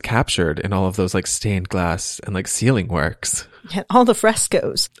then was captured in all of those like stained glass and like ceiling works. Yeah, all the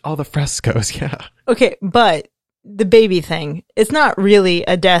frescoes. All the frescoes, yeah. Okay, but the baby thing, it's not really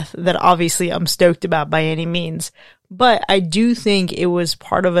a death that obviously I'm stoked about by any means, but I do think it was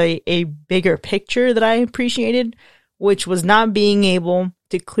part of a bigger picture that I appreciated, which was not being able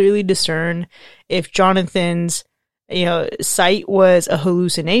to clearly discern if Jonathan's sight was a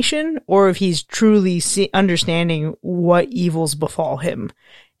hallucination or if he's truly understanding what evils befall him.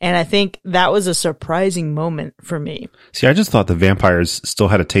 And I think that was a surprising moment for me. See, I just thought the vampires still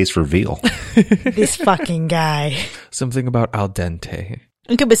had a taste for veal. This fucking guy. Something about al dente.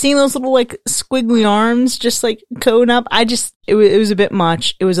 Okay, but seeing those little like squiggly arms just like going up, it was a bit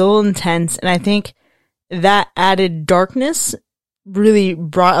much. It was a little intense. And I think that added darkness really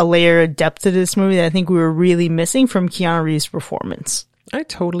brought a layer of depth to this movie that I think we were really missing from Keanu Reeves' performance. I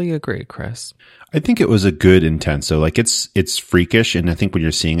totally agree, Chris. I think it was a good intense. So like it's freakish. And I think when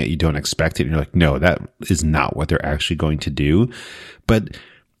you're seeing it, you don't expect it. And you're like, no, that is not what they're actually going to do. But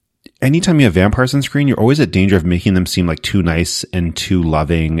anytime you have vampires on screen, you're always at danger of making them seem like too nice and too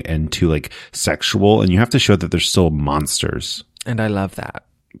loving and too like sexual. And you have to show that they're still monsters. And I love that.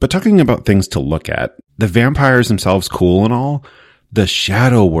 But talking about things to look at, the vampires themselves cool and all. The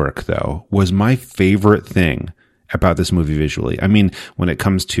shadow work, though, was my favorite thing about this movie visually. I mean, when it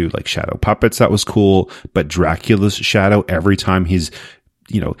comes to like shadow puppets, that was cool. But Dracula's shadow, every time he's,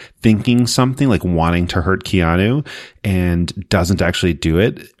 thinking something like wanting to hurt Keanu and doesn't actually do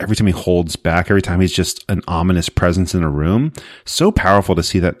it, every time he holds back, every time he's just an ominous presence in a room. So powerful to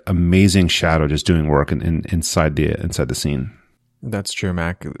see that amazing shadow just doing work inside the scene. That's true,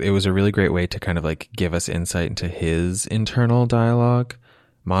 Mac. It was a really great way to kind of like give us insight into his internal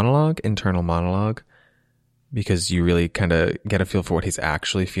internal monologue, because you really kind of get a feel for what he's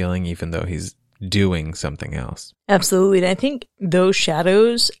actually feeling, even though he's doing something else. Absolutely. And I think those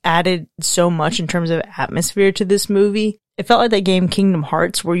shadows added so much in terms of atmosphere to this movie. It felt like that game Kingdom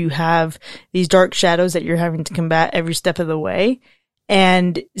Hearts, where you have these dark shadows that you're having to combat every step of the way.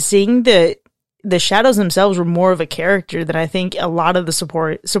 And seeing the shadows themselves were more of a character than I think a lot of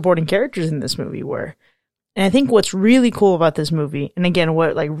the supporting characters in this movie were. And I think what's really cool about this movie, and again,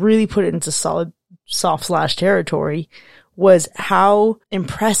 what like really put it into solid soft slash territory, was how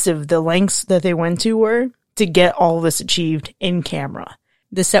impressive the lengths that they went to were to get all this achieved in camera.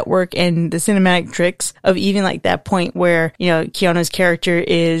 The set work and the cinematic tricks of even like that point where, you know, Keanu's character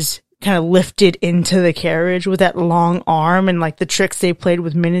is kind of lifted into the carriage with that long arm, and like the tricks they played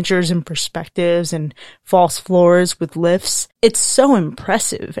with miniatures and perspectives and false floors with lifts. It's so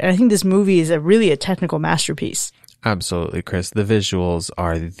impressive. And I think this movie is really a technical masterpiece. Absolutely, Chris. The visuals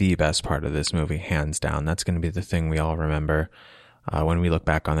are the best part of this movie, hands down. That's going to be the thing we all remember when we look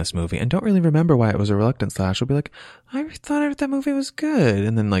back on this movie and don't really remember why it was a reluctant slash. We'll be like, I thought that movie was good.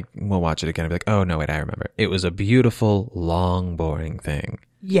 And then like we'll watch it again and be like, oh no, wait, I remember. It was a beautiful, long, boring thing.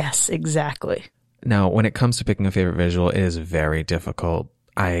 Yes, exactly. Now, when it comes to picking a favorite visual, it is very difficult.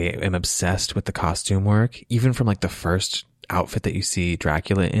 I am obsessed with the costume work, even from like the first outfit that you see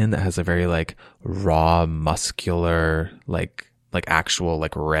Dracula in that has a very like raw, muscular, like actual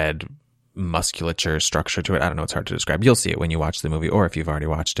like red musculature structure to it. I don't know, it's hard to describe. You'll see it when you watch the movie, or if you've already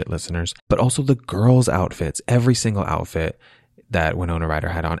watched it, listeners. But also the girls' outfits, every single outfit that Winona Ryder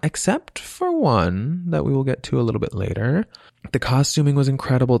had on, except for one that we will get to a little bit later. The costuming was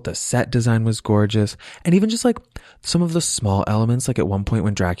incredible. The set design was gorgeous. And even just like some of the small elements, like at one point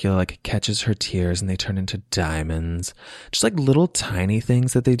when Dracula like catches her tears and they turn into diamonds, just like little tiny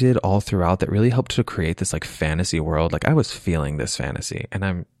things that they did all throughout that really helped to create this like fantasy world. Like I was feeling this fantasy, and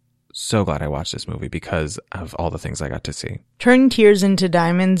I'm so glad I watched this movie because of all the things I got to see. Turning tears into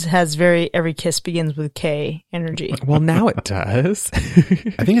diamonds has very every kiss begins with K energy. Well, now it does.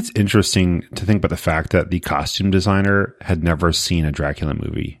 I think it's interesting to think about the fact that the costume designer had never seen a Dracula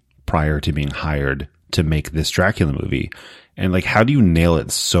movie prior to being hired to make this Dracula movie. And like, how do you nail it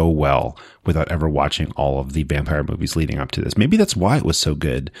so well without ever watching all of the vampire movies leading up to this? Maybe that's why it was so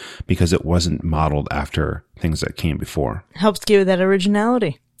good, because it wasn't modeled after things that came before. Helps give it that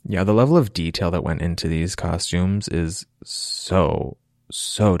originality. Yeah, the level of detail that went into these costumes is so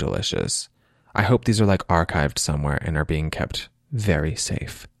delicious. I hope these are like archived somewhere and are being kept very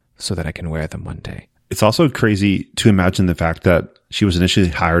safe so that I can wear them one day. It's also crazy to imagine the fact that she was initially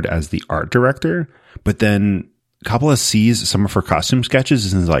hired as the art director, but then Coppola sees some of her costume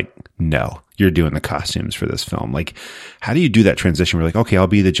sketches and is like, no, you're doing the costumes for this film. Like, how do you do that transition? We're like, okay, I'll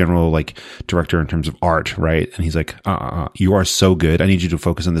be the general like director in terms of art, right? And he's like, you are so good. I need you to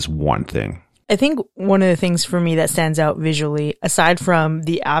focus on this one thing. I think one of the things for me that stands out visually, aside from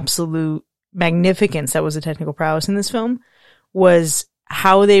the absolute magnificence that was the technical prowess in this film, was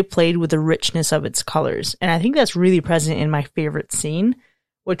how they played with the richness of its colors. And I think that's really present in my favorite scene,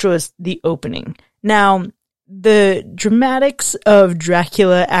 which was the opening. Now, the dramatics of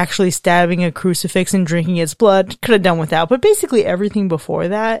Dracula actually stabbing a crucifix and drinking its blood could have done without, but basically everything before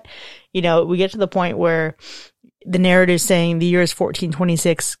that, you know, we get to the point where the narrative is saying the year is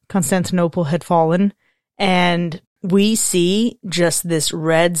 1426, Constantinople had fallen, and we see just this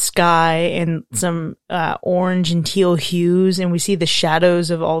red sky and some orange and teal hues, and we see the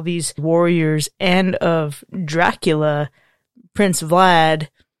shadows of all these warriors and of Dracula, Prince Vlad,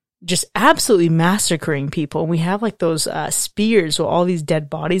 just absolutely massacring people. And we have like those spears with all these dead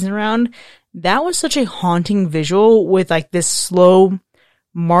bodies around. That was such a haunting visual with like this slow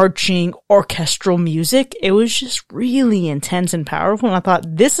marching orchestral music. It was just really intense and powerful. And I thought,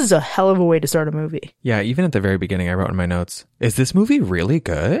 this is a hell of a way to start a movie. Yeah, even at the very beginning, I wrote in my notes, is this movie really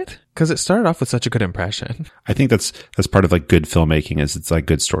good? Because it started off with such a good impression. I think that's part of like good filmmaking, is it's like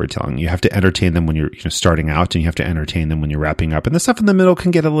good storytelling. You have to entertain them when you're starting out, and you have to entertain them when you're wrapping up. And the stuff in the middle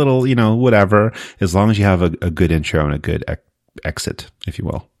can get a little, whatever, as long as you have a good intro and a good exit, if you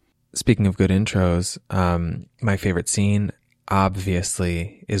will. Speaking of good intros, my favorite scene,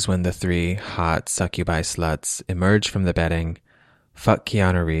 obviously, is when the three hot succubi sluts emerge from the bedding, fuck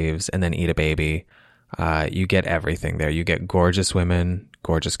Keanu Reeves, and then eat a baby. You get everything there. You get gorgeous women,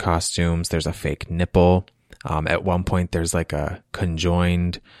 gorgeous costumes. There's a fake nipple. At one point, there's like a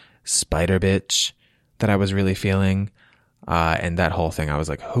conjoined spider bitch that I was really feeling. And that whole thing, I was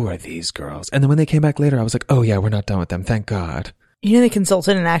like, who are these girls? And then when they came back later, I was like, oh yeah, we're not done with them. Thank God. You know, they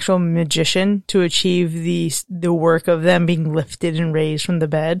consulted an actual magician to achieve the work of them being lifted and raised from the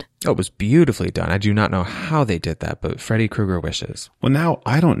bed. Oh, it was beautifully done. I do not know how they did that, but Freddy Krueger wishes. Well, now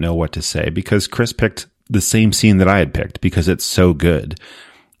I don't know what to say because Chris picked the same scene that I had picked because it's so good.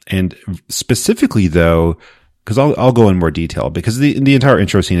 And specifically though, because I'll go in more detail because the entire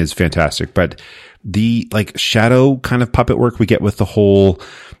intro scene is fantastic, but the like shadow kind of puppet work we get with the whole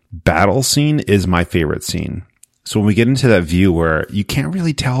battle scene is my favorite scene. So when we get into that view where you can't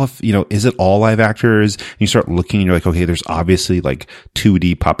really tell if, you know, is it all live actors? And you start looking and you're like, okay, there's obviously like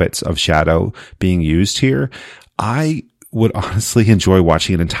 2D puppets of shadow being used here. I would honestly enjoy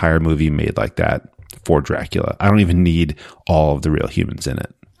watching an entire movie made like that for Dracula. I don't even need all of the real humans in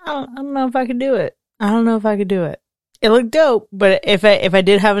it. I don't know if I could do it. It looked dope, but if I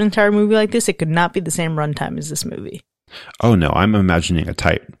did have an entire movie like this, it could not be the same runtime as this movie. Oh no, I'm imagining a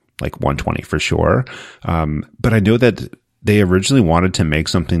type like 120 for sure. But I know that they originally wanted to make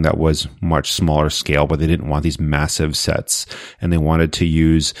something that was much smaller scale, but they didn't want these massive sets. And they wanted to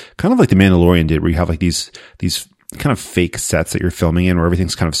use kind of like The Mandalorian did, where you have like these kind of fake sets that you're filming in where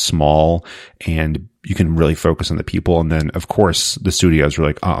everything's kind of small and you can really focus on the people. And then of course the studios were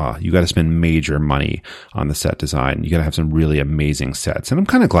like, you got to spend major money on the set design. You got to have some really amazing sets. And I'm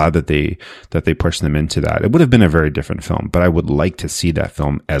kind of glad that they pushed them into that. It would have been a very different film, but I would like to see that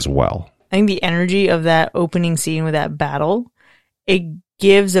film as well. I think the energy of that opening scene with that battle, it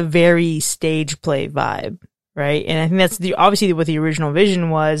gives a very stage play vibe, right? And I think that's obviously what the original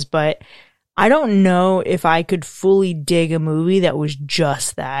vision was, but I don't know if I could fully dig a movie that was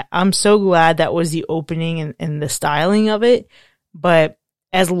just that. I'm so glad that was the opening and the styling of it. But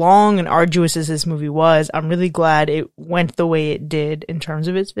as long and arduous as this movie was, I'm really glad it went the way it did in terms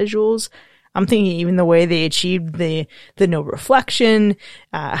of its visuals. I'm thinking even the way they achieved the no reflection,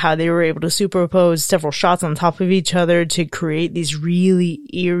 how they were able to superimpose several shots on top of each other to create these really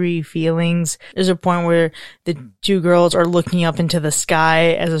eerie feelings. There's a point where the two girls are looking up into the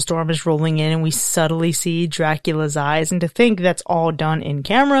sky as a storm is rolling in and we subtly see Dracula's eyes. And to think that's all done in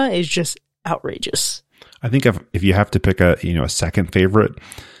camera is just outrageous. I think if you have to pick a second favorite,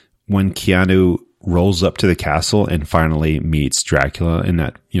 when Keanu rolls up to the castle and finally meets Dracula in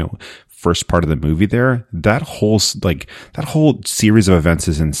that, first part of the movie there, that whole series of events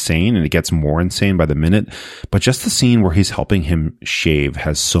is insane and it gets more insane by the minute. But just the scene where he's helping him shave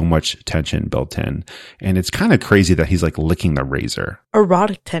has so much tension built in. And it's kind of crazy that he's like licking the razor.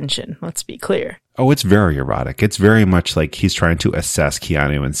 Erotic tension, let's be clear. Oh, it's very erotic. It's very much like he's trying to assess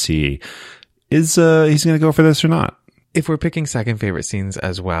Keanu and see he's going to go for this or not. If we're picking second favorite scenes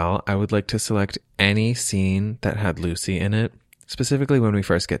as well, I would like to select any scene that had Lucy in it. Specifically when we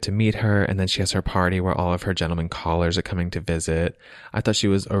first get to meet her and then she has her party where all of her gentlemen callers are coming to visit. I thought she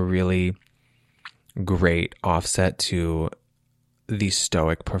was a really great offset to the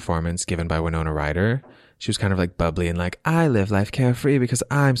stoic performance given by Winona Ryder. She was kind of like bubbly and like, I live life carefree because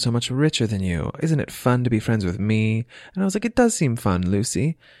I'm so much richer than you. Isn't it fun to be friends with me? And I was like, it does seem fun,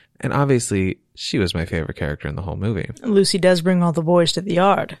 Lucy. And obviously, she was my favorite character in the whole movie. Lucy does bring all the boys to the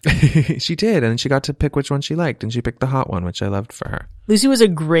yard. She did, and she got to pick which one she liked, and she picked the hot one, which I loved for her. Lucy was a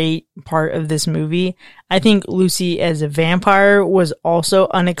great part of this movie. I think Lucy as a vampire was also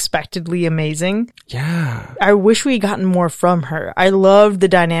unexpectedly amazing. Yeah. I wish we had gotten more from her. I loved the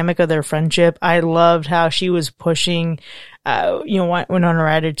dynamic of their friendship. I loved how she was pushing Winona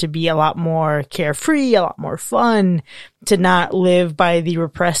Ryder to be a lot more carefree, a lot more fun, to not live by the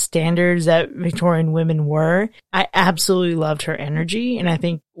repressed standards that Victorian women were. I absolutely loved her energy. And I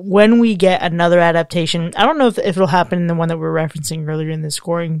think when we get another adaptation, I don't know if it'll happen in the one that we're referencing earlier in the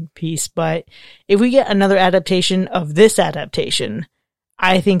scoring piece, but if we get another adaptation of this adaptation,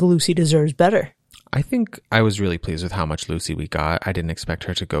 I think Lucy deserves better. I think I was really pleased with how much Lucy we got. I didn't expect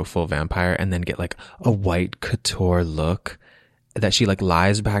her to go full vampire and then get like a white couture look that she like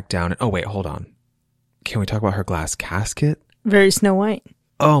lies back down. Oh, wait, hold on. Can we talk about her glass casket? Very Snow White.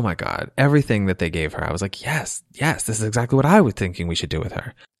 Oh my God. Everything that they gave her, I was like, yes, this is exactly what I was thinking we should do with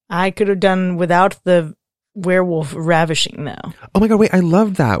her. I could have done without the werewolf ravishing though. Oh my God, wait, I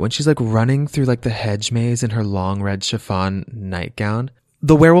loved that when she's like running through like the hedge maze in her long red chiffon nightgown.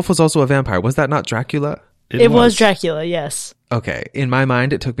 The werewolf was also a vampire. Was that not Dracula? It was Dracula, yes. Okay. In my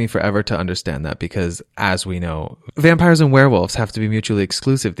mind, it took me forever to understand that because, as we know, vampires and werewolves have to be mutually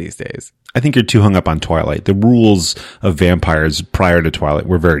exclusive these days. I think you're too hung up on Twilight. The rules of vampires prior to Twilight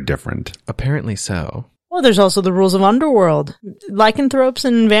were very different. Apparently so. Well, there's also the rules of Underworld. Lycanthropes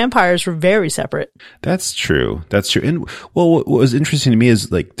and vampires were very separate. That's true. And, well, what was interesting to me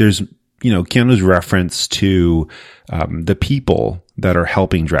is, like, there's, Keanu's reference to the people that are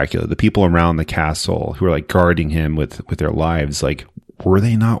helping Dracula, the people around the castle who are like guarding him with their lives, like, were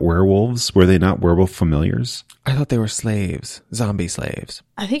they not werewolves? Were they not werewolf familiars? I thought they were slaves, zombie slaves.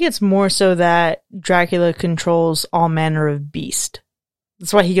 I think it's more so that Dracula controls all manner of beast.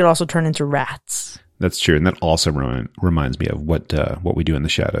 That's why he could also turn into rats. That's true. And that also reminds me of what we do in the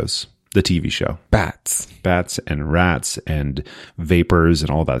shadows, the TV show. Bats And rats and vapors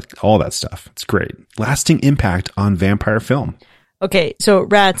and all that stuff. It's great. Lasting impact on vampire film. Okay, so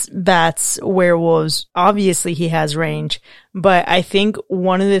rats, bats, werewolves, obviously he has range, but I think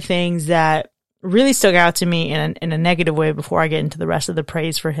one of the things that really stuck out to me in a negative way before I get into the rest of the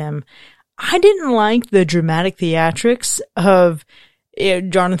praise for him, I didn't like the dramatic theatrics of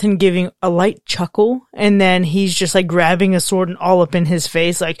Jonathan giving a light chuckle, and then he's just like grabbing a sword and all up in his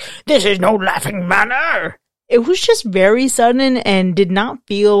face like, this is no laughing matter! It was just very sudden and did not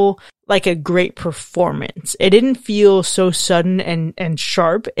feel like a great performance. It didn't feel so sudden and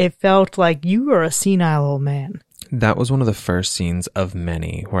sharp. It felt like you are a senile old man. That was one of the first scenes of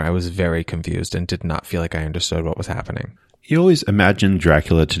many where I was very confused and did not feel like I understood what was happening. You always imagine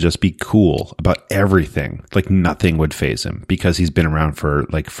Dracula to just be cool about everything, like nothing would faze him because he's been around for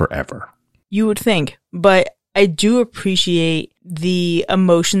like forever. You would think, but I do appreciate the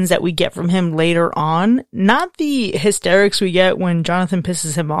emotions that we get from him later on. Not the hysterics we get when Jonathan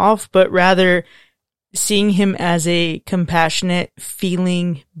pisses him off, but rather seeing him as a compassionate,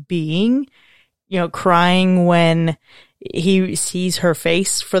 feeling being, crying when he sees her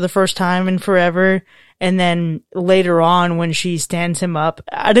face for the first time in forever. And then later on when she stands him up,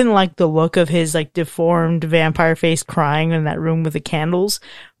 I didn't like the look of his like deformed vampire face crying in that room with the candles,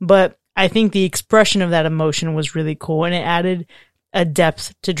 but I think the expression of that emotion was really cool, and it added a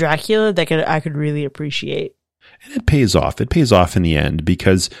depth to Dracula that I could really appreciate. And it pays off. It pays off in the end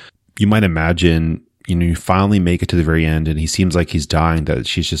because you might imagine, you finally make it to the very end and he seems like he's dying, that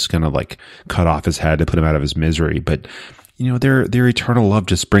she's just going to like cut off his head to put him out of his misery. But, their eternal love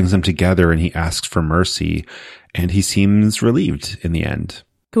just brings them together, and he asks for mercy and he seems relieved in the end.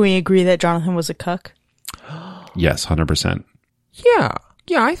 Can we agree that Jonathan was a cuck? Yes, 100%. Yeah,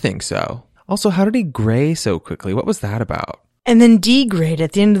 I think so. Also, how did he gray so quickly? What was that about? And then degrade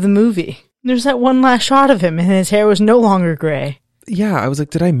at the end of the movie. There's that one last shot of him and his hair was no longer gray. Yeah, I was like,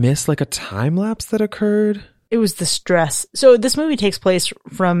 did I miss like a time lapse that occurred? It was the stress. So this movie takes place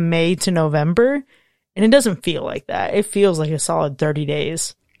from May to November, and it doesn't feel like that. It feels like a solid 30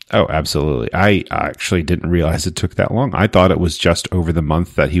 days. Oh, absolutely. I actually didn't realize it took that long. I thought it was just over the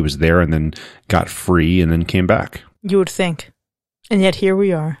month that he was there and then got free and then came back. You would think. And yet here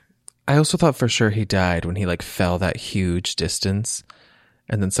we are. I also thought for sure he died when he like fell that huge distance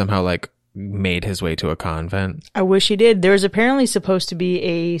and then somehow like made his way to a convent. I wish he did. There was apparently supposed to be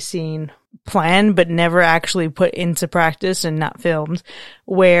a scene planned but never actually put into practice and not filmed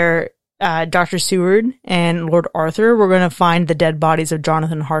where Dr. Seward and Lord Arthur were going to find the dead bodies of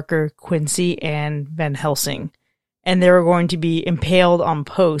Jonathan Harker, Quincy, and Van Helsing. And they were going to be impaled on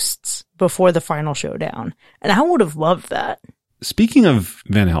posts before the final showdown. And I would have loved that. Speaking of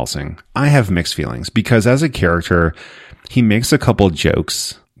Van Helsing, I have mixed feelings because as a character, he makes a couple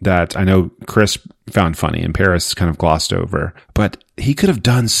jokes that I know Chris found funny and Paris kind of glossed over, but he could have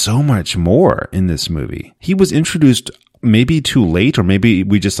done so much more in this movie. He was introduced maybe too late, or maybe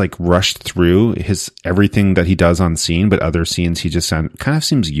we just like rushed through everything that he does on scene, but other scenes he just kind of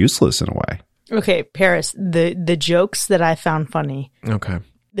seems useless in a way. Okay, Paris, the jokes that I found funny. Okay.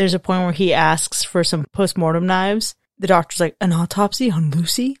 There's a point where he asks for some postmortem knives. The doctor's like, an autopsy on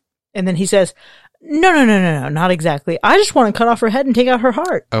Lucy? And then he says, no, not exactly. I just want to cut off her head and take out her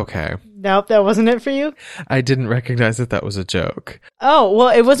heart. Okay. Nope, that wasn't it for you? I didn't recognize that was a joke. Oh, well,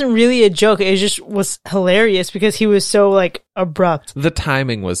 it wasn't really a joke. It just was hilarious because he was so, like, abrupt. The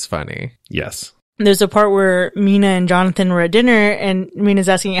timing was funny. Yes. There's a part where Mina and Jonathan were at dinner and Mina's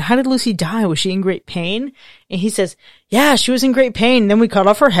asking, how did Lucy die? Was she in great pain? And he says, yeah, she was in great pain. Then we cut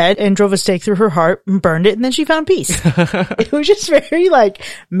off her head and drove a stake through her heart and burned it. And then she found peace. It was just very like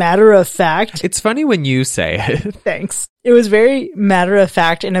matter of fact. It's funny when you say it. Thanks. It was very matter of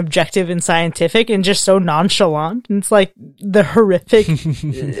fact and objective and scientific and just so nonchalant. And it's like the horrific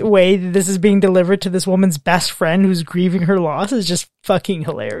way that this is being delivered to this woman's best friend who's grieving her loss is just fucking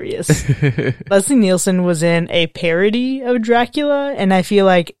hilarious. Leslie Nielsen was in a parody of Dracula, and I feel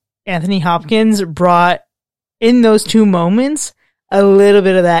like Anthony Hopkins brought in those two moments a little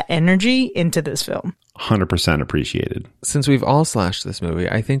bit of that energy into this film. 100% appreciated. Since we've all slashed this movie,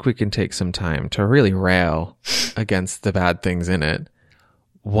 I think we can take some time to really rail against the bad things in it.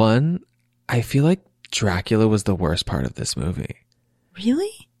 One, I feel like Dracula was the worst part of this movie.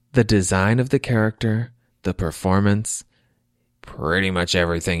 Really? The design of the character, the performance, pretty much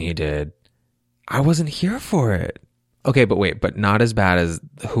everything he did. I wasn't here for it. Okay, but wait, but not as bad as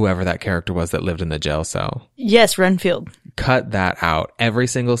whoever that character was that lived in the jail cell. Yes, Renfield. Cut that out. Every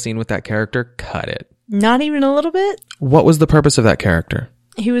single scene with that character, cut it. Not even a little bit? What was the purpose of that character?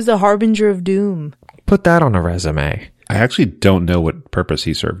 He was the harbinger of doom. Put that on a resume. I actually don't know what purpose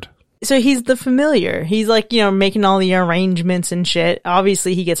he served. So he's the familiar. He's like, making all the arrangements and shit.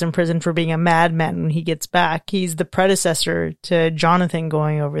 Obviously, he gets in prison for being a madman when he gets back. He's the predecessor to Jonathan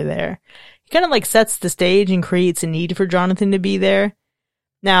going over there. He kind of like sets the stage and creates a need for Jonathan to be there.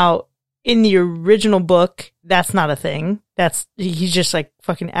 Now, in the original book, that's not a thing. He's just like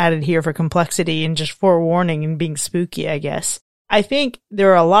fucking added here for complexity and just forewarning and being spooky, I guess. I think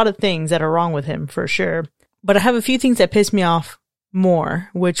there are a lot of things that are wrong with him for sure. But I have a few things that piss me off more,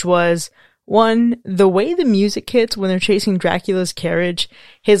 which was, one, the way the music hits when they're chasing Dracula's carriage,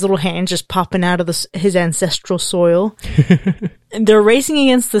 his little hand just popping out of his ancestral soil. And they're racing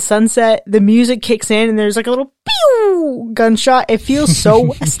against the sunset, the music kicks in, and there's like a little pew gunshot. It feels so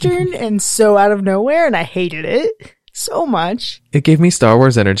Western and so out of nowhere, and I hated it so much. It gave me Star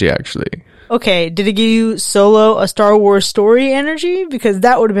Wars energy, actually. Okay, did it give you Solo, a Star Wars story energy? Because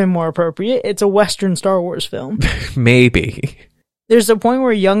that would have been more appropriate. It's a Western Star Wars film. Maybe. There's a point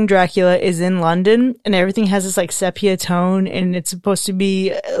where young Dracula is in London and everything has this like sepia tone and it's supposed to be,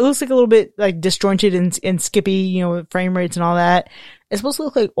 it looks like a little bit like disjointed and skippy, with frame rates and all that. It's supposed to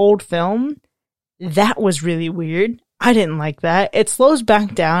look like old film. That was really weird. I didn't like that. It slows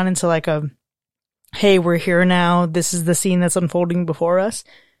back down into like hey, we're here now. This is the scene that's unfolding before us.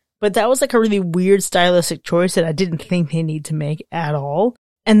 But that was like a really weird stylistic choice that I didn't think they need to make at all.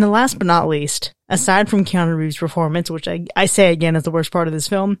 And the last but not least, aside from Keanu Reeves' performance, which I say again is the worst part of this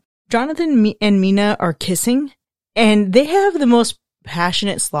film, Jonathan and Mina are kissing, and they have the most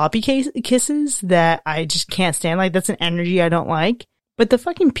passionate, sloppy kisses that I just can't stand. Like, that's an energy I don't like. But the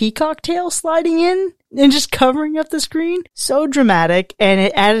fucking peacock tail sliding in and just covering up the screen, so dramatic, and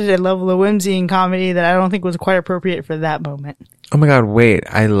it added a level of whimsy and comedy that I don't think was quite appropriate for that moment. Oh my god, wait,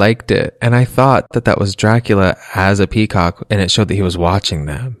 I liked it. And I thought that was Dracula as a peacock, and it showed that he was watching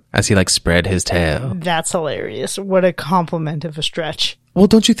them as he like spread his tail. That's hilarious. What a compliment of a stretch. Well,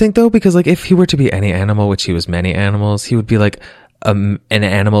 don't you think though? Because like if he were to be any animal, which he was many animals, he would be like an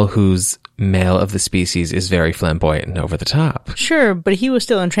animal whose male of the species is very flamboyant and over the top. Sure, but he was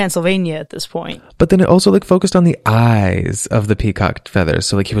still in Transylvania at this point. But then it also like focused on the eyes of the peacock feathers,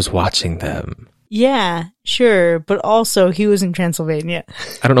 so like he was watching them. Yeah, sure, but also he was in Transylvania.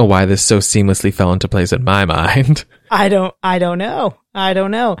 I don't know why this so seamlessly fell into place in my mind. I don't know.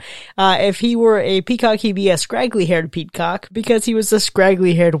 If he were a peacock, he'd be a scraggly-haired peacock because he was a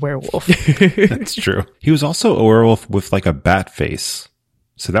scraggly-haired werewolf. That's true. He was also a werewolf with like a bat face.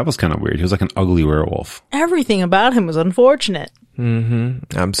 So that was kind of weird. He was like an ugly werewolf. Everything about him was unfortunate.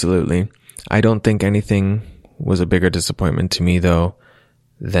 Mm-hmm. Absolutely. I don't think anything was a bigger disappointment to me, though,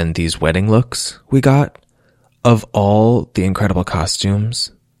 than these wedding looks we got. Of all the incredible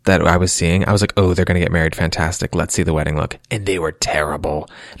costumes that I was seeing, I was like, oh, they're going to get married. Fantastic. Let's see the wedding look. And they were terrible.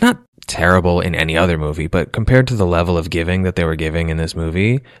 Not terrible in any other movie, but compared to the level of giving that they were giving in this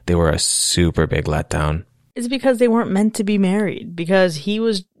movie, they were a super big letdown. It's because they weren't meant to be married. Because he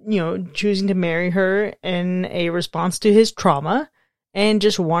was, choosing to marry her in a response to his trauma and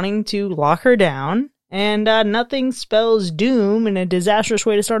just wanting to lock her down. And nothing spells doom in a disastrous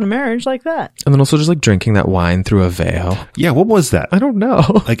way to start a marriage like that. And then also just like drinking that wine through a veil. Yeah, what was that? I don't know.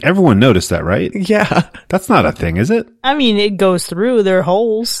 Like everyone noticed that, right? Yeah. That's not a thing, is it? I mean, it goes through their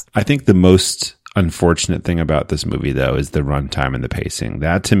holes. I think the most unfortunate thing about this movie, though, is the runtime and the pacing.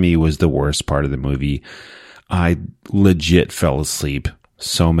 That to me was the worst part of the movie. I legit fell asleep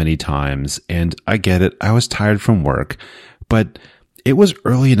so many times, and I get it. I was tired from work, but it was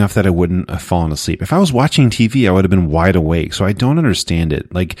early enough that I wouldn't have fallen asleep. If I was watching TV, I would have been wide awake. So I don't understand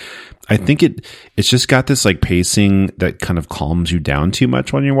it. Like, I think it's just got this like pacing that kind of calms you down too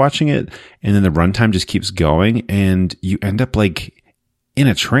much when you're watching it. And then the runtime just keeps going and you end up like in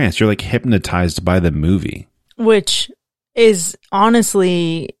a trance. You're like hypnotized by the movie. Which is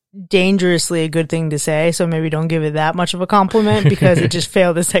honestly dangerously a good thing to say, so maybe don't give it that much of a compliment because it just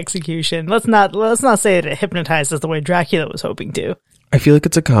failed its execution. Let's not say that it hypnotized us the way Dracula was hoping to. I feel like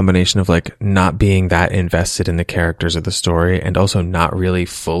it's a combination of like not being that invested in the characters of the story and also not really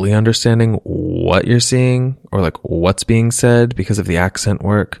fully understanding what you're seeing or like what's being said because of the accent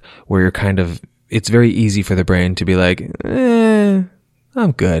work, where you're kind of, it's very easy for the brain to be like, I'm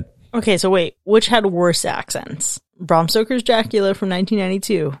good. Okay, so wait, which had worse accents? Bram Stoker's Dracula from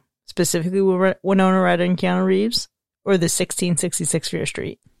 1992, specifically with Winona Ryder and Keanu Reeves, or the 1666 Fear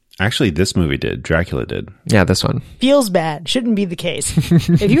Street? Actually, this movie did. Dracula did. Yeah, this one. Feels bad. Shouldn't be the case.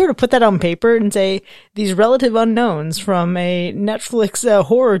 If you were to put that on paper and say, these relative unknowns from a Netflix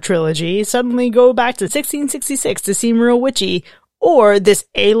horror trilogy suddenly go back to 1666 to seem real witchy, or this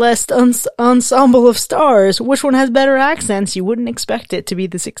A-list ensemble of stars, which one has better accents? You wouldn't expect it to be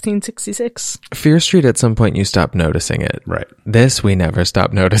the 1666. Fear Street, at some point, you stop noticing it. Right. This, we never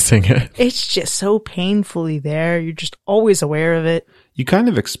stop noticing it. It's just so painfully there. You're just always aware of it. You kind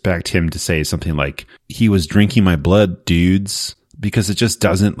of expect him to say something like, he was drinking my blood, dudes, because it just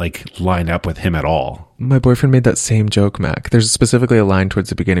doesn't like line up with him at all. My boyfriend made that same joke, Mac. There's specifically a line towards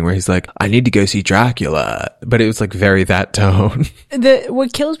the beginning where he's like, I need to go see Dracula. But it was like very that tone.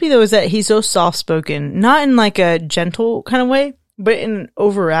 What kills me though is that he's so soft-spoken, not in like a gentle kind of way, but in an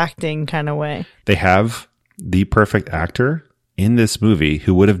overacting kind of way. They have the perfect actor in this movie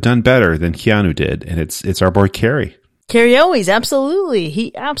who would have done better than Keanu did, and it's our boy Carrie. Carrie Elwes, absolutely.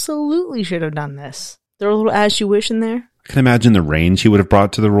 He absolutely should have done this. Throw a little As You Wish in there. I can imagine the range he would have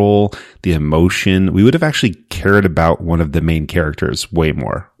brought to the role, the emotion. We would have actually cared about one of the main characters way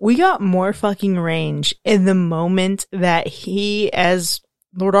more. We got more fucking range in the moment that he, as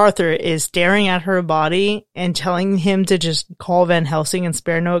Lord Arthur, is staring at her body and telling him to just call Van Helsing and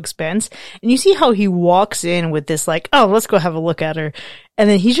spare no expense. And you see how he walks in with this like, oh, let's go have a look at her. And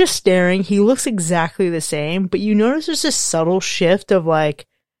then he's just staring. He looks exactly the same, but you notice there's this subtle shift of like,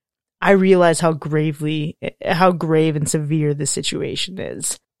 I realize how grave and severe this situation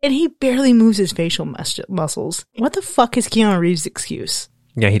is. And he barely moves his facial muscles. What the fuck is Keanu Reeves' excuse?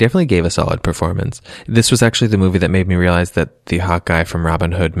 Yeah, he definitely gave a solid performance. This was actually the movie that made me realize that the hot guy from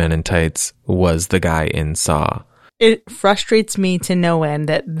Robin Hood Men in Tights was the guy in Saw. It frustrates me to no end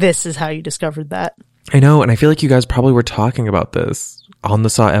that this is how you discovered that. I know, and I feel like you guys probably were talking about this on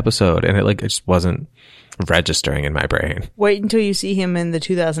the Saw episode, and it just wasn't registering in my brain. Wait until you see him in the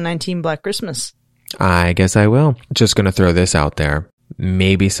 2019 Black Christmas. I guess I will. Just gonna throw this out there.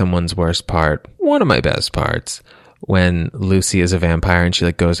 Maybe someone's worst part, one of my best parts, when Lucy is a vampire and she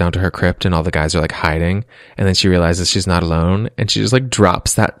like goes down to her crypt and all the guys are like hiding, and then she realizes she's not alone and she just like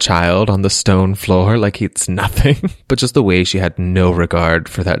drops that child on the stone floor like it's nothing. But just the way she had no regard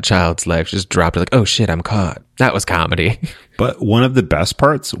for that child's life, she just dropped it like, oh shit, I'm caught. That was comedy. But one of the best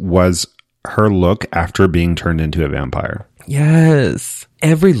parts was her look after being turned into a vampire. Yes.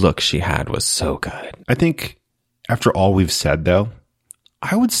 Every look she had was so good. I think after all we've said, though,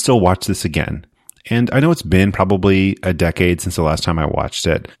 I would still watch this again. And I know it's been probably a decade since the last time I watched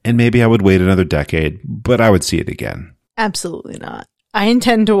it. And maybe I would wait another decade, but I would see it again. Absolutely not. I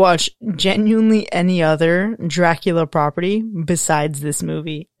intend to watch genuinely any other Dracula property besides this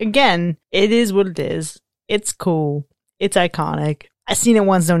movie. Again, it is what it is. It's cool. It's iconic. I've seen it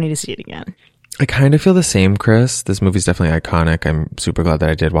once, don't need to see it again. I kind of feel the same, Chris. This movie's definitely iconic. I'm super glad that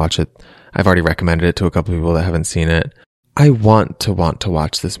I did watch it. I've already recommended it to a couple people that haven't seen it. I want to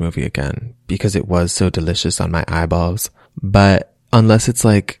watch this movie again because it was so delicious on my eyeballs. But unless it's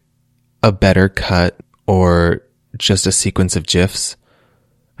like a better cut or just a sequence of GIFs,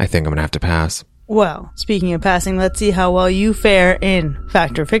 I think I'm going to have to pass. Well, speaking of passing, let's see how well you fare in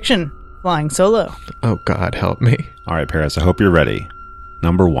Fact or Fiction, Flying Solo. Oh God, help me. All right, Paris, I hope you're ready.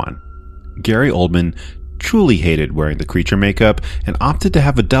 Number 1. Gary Oldman truly hated wearing the creature makeup and opted to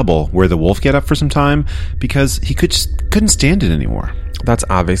have a double wear the wolf getup for some time because he couldn't stand it anymore. That's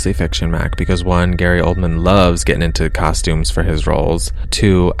obviously fiction, Mac, because 1, Gary Oldman loves getting into costumes for his roles.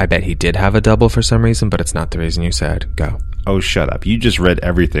 2, I bet he did have a double for some reason, but it's not the reason you said. Go. Oh, shut up. You just read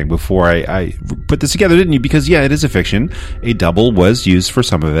everything before I put this together, didn't you? Because, yeah, it is a fiction. A double was used for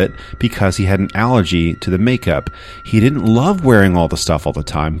some of it because he had an allergy to the makeup. He didn't love wearing all the stuff all the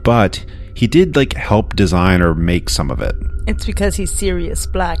time, but he did, help design or make some of it. It's because he's Sirius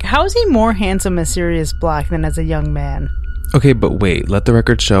Black. How is he more handsome as Sirius Black than as a young man? Okay, but wait, let the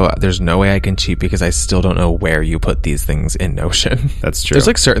record show there's no way I can cheat because I still don't know where you put these things in Notion. That's true.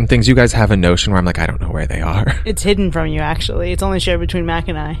 There's certain things you guys have in Notion where I'm I don't know where they are. It's hidden from you, actually. It's only shared between Mac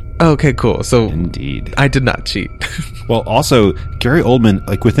and I. Okay, cool. So indeed, I did not cheat. Well, also, Gary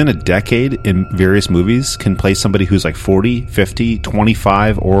Oldman, within a decade in various movies, can play somebody who's 40, 50,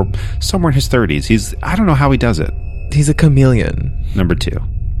 25, or somewhere in his 30s. I don't know how he does it. He's a chameleon. Number 2.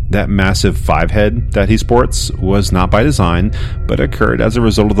 That massive 5 head that he sports was not by design, but occurred as a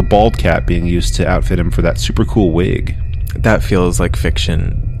result of the bald cap being used to outfit him for that super cool wig. That feels like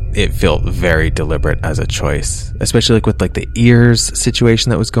fiction. It felt very deliberate as a choice, especially with the ears situation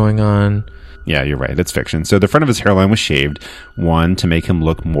that was going on. Yeah, you're right. It's fiction. So the front of his hairline was shaved, 1, to make him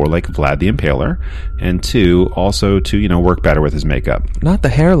look more like Vlad the Impaler, and 2, also to, work better with his makeup. Not the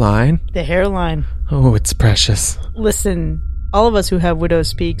hairline. The hairline. Oh, it's precious. Listen, All of us who have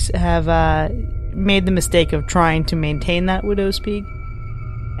widow's peaks have made the mistake of trying to maintain that widow's peak,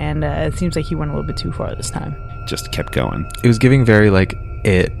 and it seems like he went a little bit too far this time. Just kept going. It was giving very like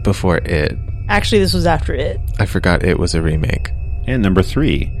It before It. Actually, this was after It. I forgot It was a remake. And number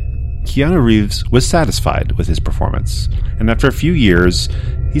 3, Keanu Reeves was satisfied with his performance. And after a few years,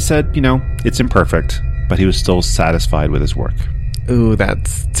 he said, it's imperfect, but he was still satisfied with his work. Ooh,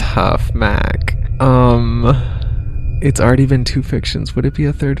 that's tough, Mac. It's already been 2 fictions. Would it be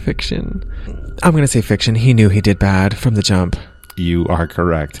a third fiction? I'm going to say fiction. He knew he did bad from the jump. You are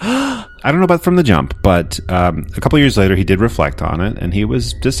correct. I don't know about from the jump, but a couple years later, he did reflect on it, and he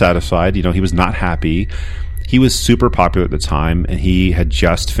was dissatisfied. He was not happy. He was super popular at the time, and he had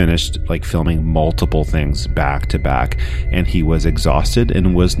just finished filming multiple things back to back, and he was exhausted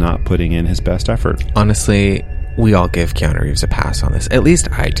and was not putting in his best effort. Honestly, we all give Keanu Reeves a pass on this. At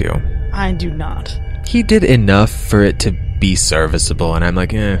least I do. I do not. He did enough for it to be serviceable, and I'm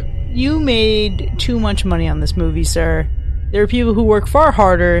like, You made too much money on this movie, sir. There are people who work far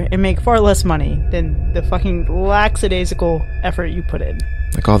harder and make far less money than the fucking lackadaisical effort you put in.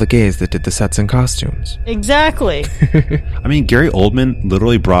 Like all the gays that did the sets and costumes. Exactly. I mean, Gary Oldman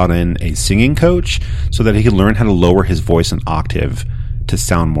literally brought in a singing coach so that he could learn how to lower his voice an octave to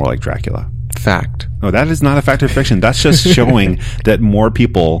sound more like Dracula. Fact. No, that is not a fact or fiction. That's just showing that more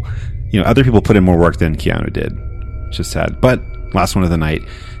people, other people put in more work than Keanu did. It's just sad. But last one of the night,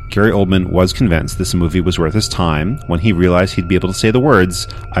 Gary Oldman was convinced this movie was worth his time when he realized he'd be able to say the words,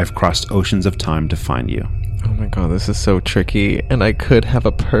 "I've crossed oceans of time to find you." Oh my god, this is so tricky, and I could have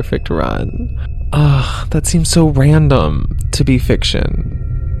a perfect run. Ugh, that seems so random to be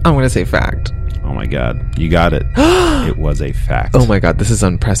fiction. I'm going to say fact. Oh my god, you got it. It was a fact. Oh my god, this is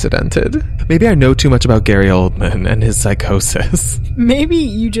unprecedented. Maybe I know too much about Gary Oldman and his psychosis. Maybe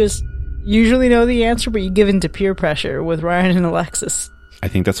you just usually know the answer, but you give in to peer pressure with Ryan and Alexis. I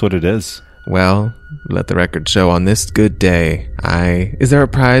think that's what it is. Well, let the record show on this good day, Is there a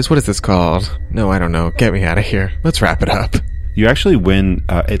prize? What is this called? No, I don't know. Get me out of here. Let's wrap it up. You actually win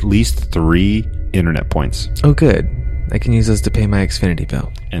at least 3 internet points. Oh, good. I can use those to pay my Xfinity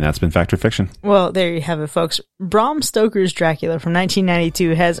bill. And that's been Fact or Fiction. Well, there you have it, folks. Bram Stoker's Dracula from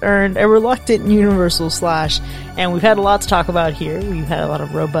 1992 has earned a reluctant universal slash, and we've had a lot to talk about here. We've had a lot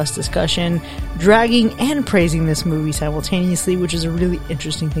of robust discussion, dragging and praising this movie simultaneously, which is a really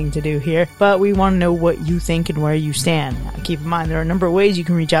interesting thing to do here. But we want to know what you think and where you stand. Now, keep in mind, there are a number of ways you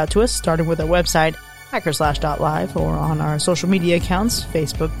can reach out to us, starting with our website, hackerslash.live, or on our social media accounts,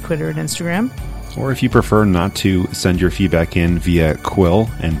 Facebook, Twitter, and Instagram. Or if you prefer not to send your feedback in via quill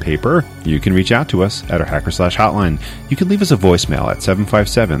and paper, you can reach out to us at our Hackerslash hotline. You can leave us a voicemail at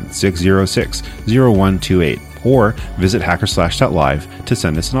 757-606-0128 or visit hackerslash.live to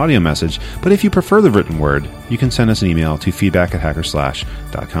send us an audio message. But if you prefer the written word, you can send us an email to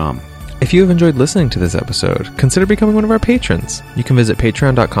feedback@hackerslash.com. If you have enjoyed listening to this episode, consider becoming one of our patrons. You can visit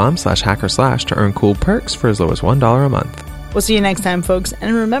patreon.com/hackerslash to earn cool perks for as low as $1 a month. We'll see you next time, folks,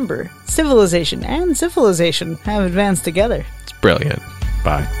 and remember, civilization and civilization have advanced together. It's brilliant.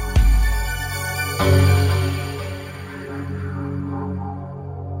 Bye.